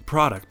at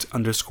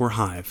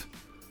product_hive.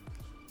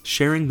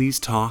 Sharing these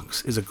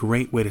talks is a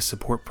great way to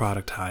support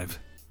Product Hive.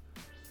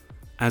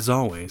 As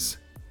always,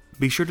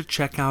 be sure to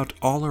check out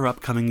all our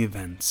upcoming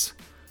events.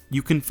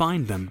 You can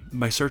find them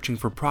by searching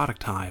for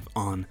Product Hive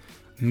on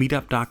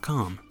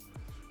meetup.com.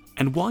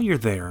 And while you're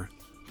there,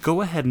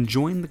 go ahead and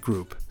join the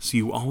group so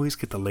you always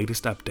get the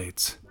latest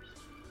updates.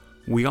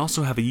 We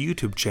also have a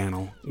YouTube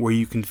channel where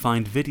you can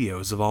find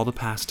videos of all the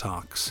past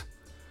talks.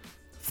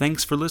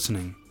 Thanks for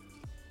listening.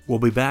 We'll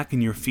be back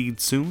in your feed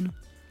soon,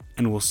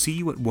 and we'll see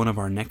you at one of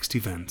our next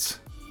events.